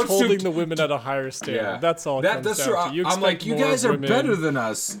Come on, don't holding stoop- the women at a higher standard. Yeah. That's all. It comes That's down true. to. You I'm like, expect you more guys are women. better than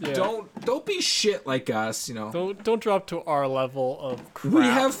us. Yeah. Don't be shit like us. You know. Don't drop to our level of crap. We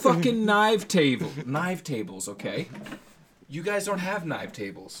have fucking knife tables, okay? You guys don't have knife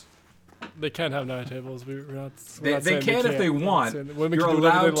tables. They can have night tables. We're not They saying can if they We're not want. saying that women You're can do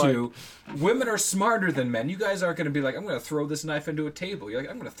whatever allowed they to. Women are smarter than men. You guys aren't going to be like, I'm going to throw this knife into a table. You're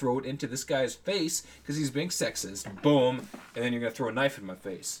like, I'm going to throw it into this guy's face because he's being sexist. Boom. And then you're going to throw a knife in my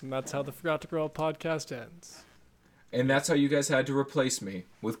face. And that's how the Forgot to Grow Up podcast ends. And that's how you guys had to replace me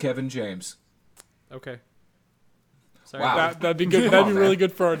with Kevin James. Okay. Sorry. Wow. That'd be good. Come That'd on, be really man.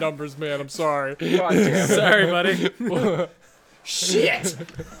 good for our numbers, man. I'm sorry. God damn it. Sorry, buddy. Shit.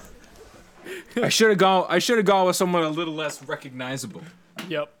 I should have gone with someone a little less recognizable.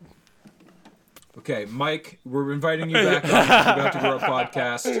 Yep. Okay, Mike, we're inviting you back on the Forgot to Grow Up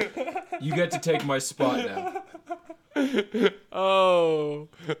podcast. You get to take my spot now. Oh,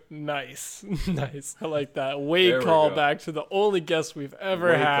 nice, nice. I like that. Way There we call go. back to the only guest we've ever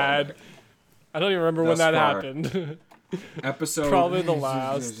Way had. callback. I don't even remember when Thus that far. happened. Episode Probably the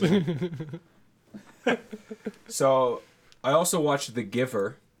last. So, I also watched The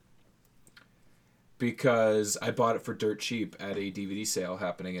Giver because I bought it for dirt cheap at a DVD sale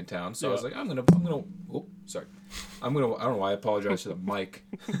happening in town. So I was Yeah. like, I'm gonna. Oh, sorry. I don't know why I apologize to the mic.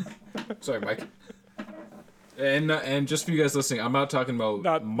 Sorry, Mike. And just for you guys listening, I'm not talking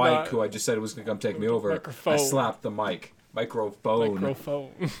about Mike, who I just said was gonna come take me over. Microphone. I slapped the mic. Microphone.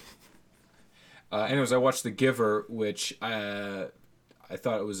 Microphone. Anyways, I watched The Giver, which I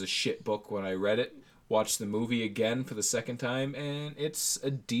thought it was a shit book when I read it. Watched the movie again for the second time, and it's a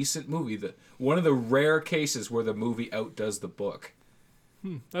decent movie. One of the rare cases where the movie outdoes the book.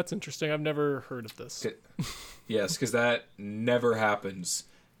 That's interesting. I've never heard of this. Yes, because that never happens.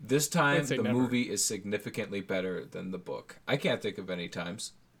 This time, I'd say the never. movie is significantly better than the book. I can't think of any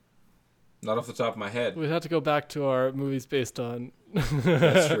times. Not off the top of my head. We'd have to go back to our movies based on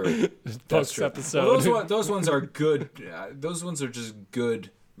That's true. That's books true. episode. Well, those ones are good. Those ones are just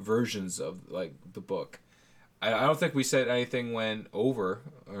good versions of like the book. I don't think we said anything went over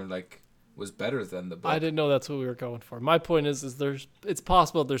or like was better than the book. I didn't know that's what we were going for. My point is it's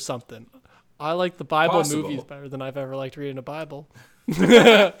possible there's something. I like the Bible Possible. movies better than I've ever liked reading a Bible.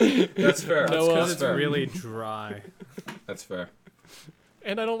 That's fair. No, That's Because it's fair. really dry. That's fair.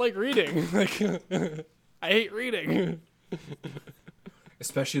 And I don't like reading. Like I hate reading.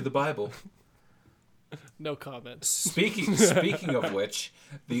 Especially the Bible. No comment. Speaking of which,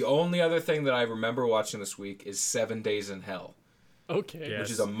 the only other thing that I remember watching this week is 7 Days in Hell, Okay. Yeah. which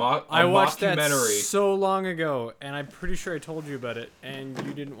is Yes. a I watched that mockumentary. so long ago, and I'm pretty sure I told you about it, and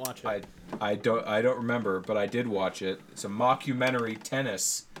you didn't watch it. I don't remember, but I did watch it. It's a mockumentary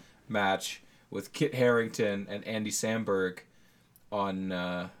tennis match with Kit Harington and Andy Samberg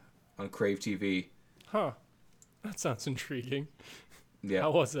on Crave TV. Huh. That sounds intriguing. Yeah,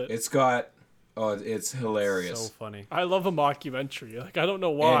 How was it? it's hilarious. So funny. I love a mockumentary. Like I don't know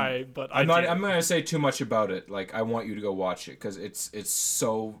why, but I'm not do. gonna say too much about it. Like I want you to go watch it because it's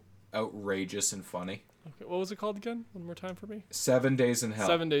so outrageous and funny. Okay, what was it called again? One more time for me. 7 Days in Hell.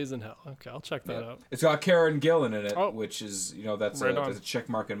 7 Days in Hell. Okay, I'll check that Yeah. out. It's got Karen Gillan in it, Oh. which is that's Right on. that's a check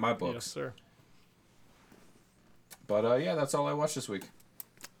mark in my Yes, books. sir. But yeah, that's all I watched this week.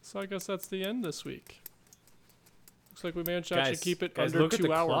 So I guess that's the end this week. Looks like we managed to actually Guys, keep it guys, under look at 2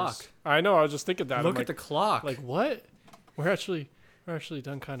 the hours. clock. I know. I was just thinking that. Look I'm at the clock. like what? We're actually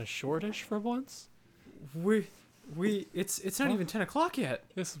done kind of shortish for once. It's not even 10 o'clock yet.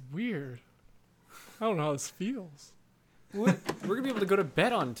 This is weird. I don't know how this feels. We're gonna be able to go to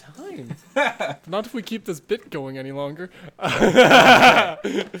bed on time. Not if we keep this bit going any longer.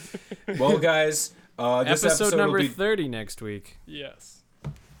 Well, guys, this Episode number will be 30 next week. Yes.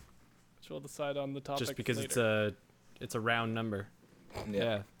 Which we'll decide on the topic Just because later. it's a round number. yeah.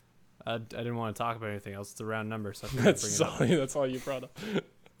 Yeah. I didn't want to talk about anything else. It's a round number, so I figured I'd That's bring it up. all. That's all you brought up.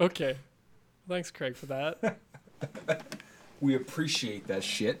 Okay. Thanks, Craig, for that. We appreciate that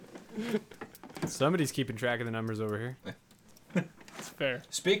shit. Somebody's keeping track of the numbers over here. It's fair.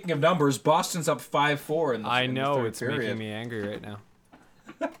 Speaking of numbers, Boston's up 5-4 in the I in the know, third it's period. making me angry right now.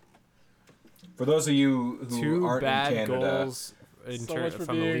 For those of you who 2 aren't bad in Canada, goals So much for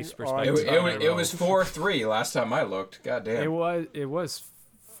from the being Leafs' on perspective. It was 4-3 last time I looked. God damn. It was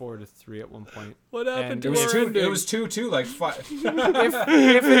 4-3 at one point. What happened And to It was our two. ending? It was 2-2. Like five.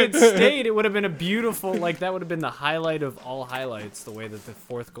 If it had stayed, it would have been a beautiful, like that would have been the highlight of all highlights, the way that the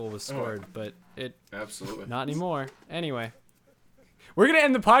fourth goal was scored. But it Absolutely. not anymore. Anyway, we're gonna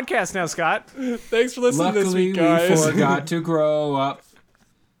end the podcast now, Scott. Thanks for listening this Luckily, week, guys. we forgot to grow up.